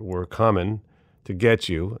 We're coming to get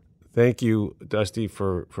you. Thank you, Dusty,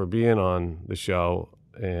 for being on the show,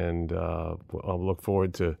 and I'll look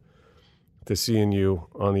forward to seeing you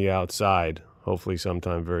on the outside, hopefully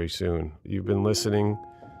sometime very soon. You've been listening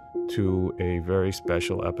to a very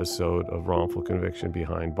special episode of Wrongful Conviction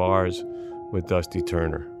Behind Bars with Dusty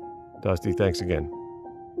Turner. Dusty, thanks again.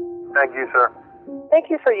 Thank you, sir. Thank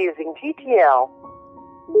you for using GTL.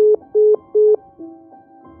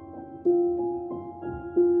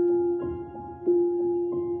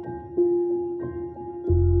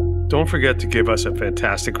 Don't forget to give us a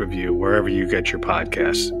fantastic review wherever you get your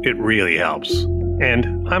podcasts. It really helps.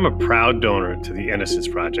 And I'm a proud donor to the Innocence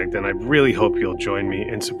Project, and I really hope you'll join me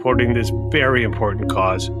in supporting this very important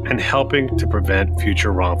cause and helping to prevent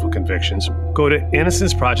future wrongful convictions. Go to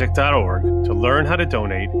innocenceproject.org to learn how to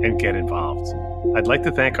donate and get involved. I'd like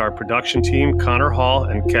to thank our production team, Connor Hall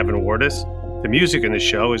and Kevin Wardis. The music in the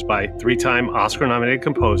show is by 3-time Oscar-nominated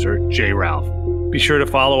composer Jay Ralph. Be sure to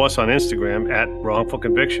follow us on Instagram at Wrongful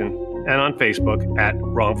Conviction and on Facebook at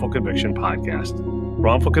Wrongful Conviction Podcast.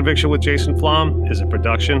 Wrongful Conviction with Jason Flom is a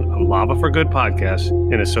production of Lava for Good Podcast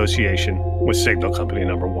in association with Signal Company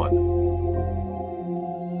No. 1.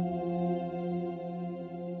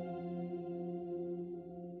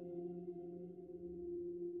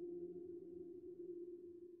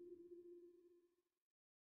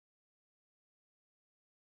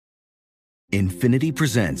 Infiniti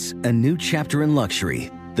presents a new chapter in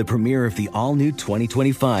luxury, the premiere of the all-new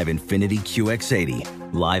 2025 Infiniti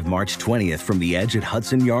QX80, live March 20th from the Edge at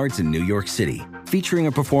Hudson Yards in New York City, featuring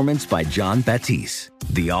a performance by John Batiste.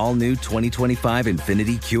 The all-new 2025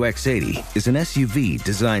 Infiniti QX80 is an SUV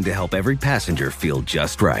designed to help every passenger feel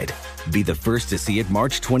just right. Be the first to see it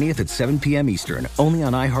March 20th at 7 p.m. Eastern, only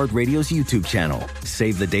on iHeartRadio's YouTube channel.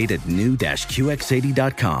 Save the date at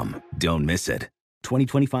new-QX80.com. Don't miss it.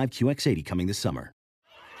 2025 QX80 coming this summer.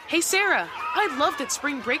 Hey, Sarah, I loved that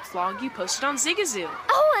spring break vlog you posted on Zigazoo.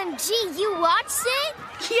 OMG, you watched it?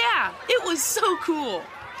 Yeah, it was so cool.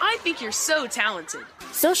 I think you're so talented.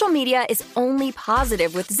 Social media is only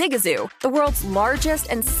positive with Zigazoo, the world's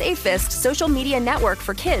largest and safest social media network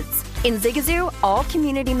for kids. In Zigazoo, all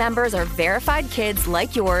community members are verified kids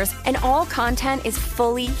like yours, and all content is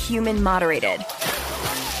fully human moderated.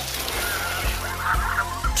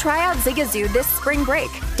 Try out Zigazoo this spring break.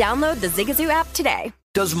 Download the Zigazoo app today.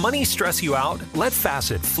 Does money stress you out? Let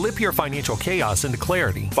Facet flip your financial chaos into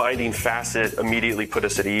clarity. Finding Facet immediately put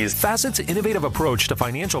us at ease. Facet's innovative approach to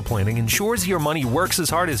financial planning ensures your money works as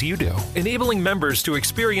hard as you do, enabling members to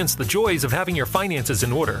experience the joys of having your finances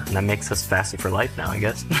in order. And that makes us Facet for life now, I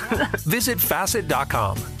guess. Visit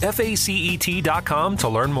Facet.com, FACET.com to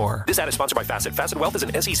learn more. This ad is sponsored by Facet. Facet Wealth is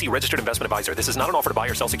an SEC registered investment advisor. This is not an offer to buy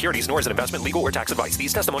or sell securities, nor is it investment, legal, or tax advice.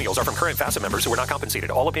 These testimonials are from current Facet members who are not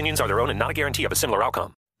compensated. All opinions are their own and not a guarantee of a similar outcome.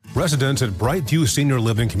 Residents at Brightview Senior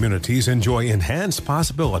Living Communities enjoy enhanced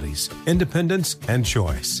possibilities, independence, and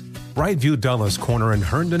choice. Brightview Dulles Corner in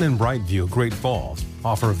Herndon and Brightview, Great Falls,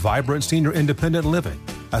 offer vibrant senior independent living,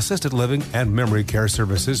 assisted living, and memory care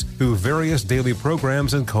services through various daily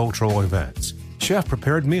programs and cultural events.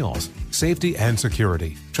 Chef-prepared meals, safety and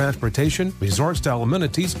security, transportation, resort-style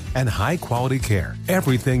amenities, and high-quality care.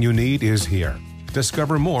 Everything you need is here.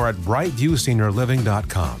 Discover more at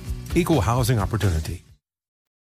brightviewseniorliving.com. Equal housing opportunity.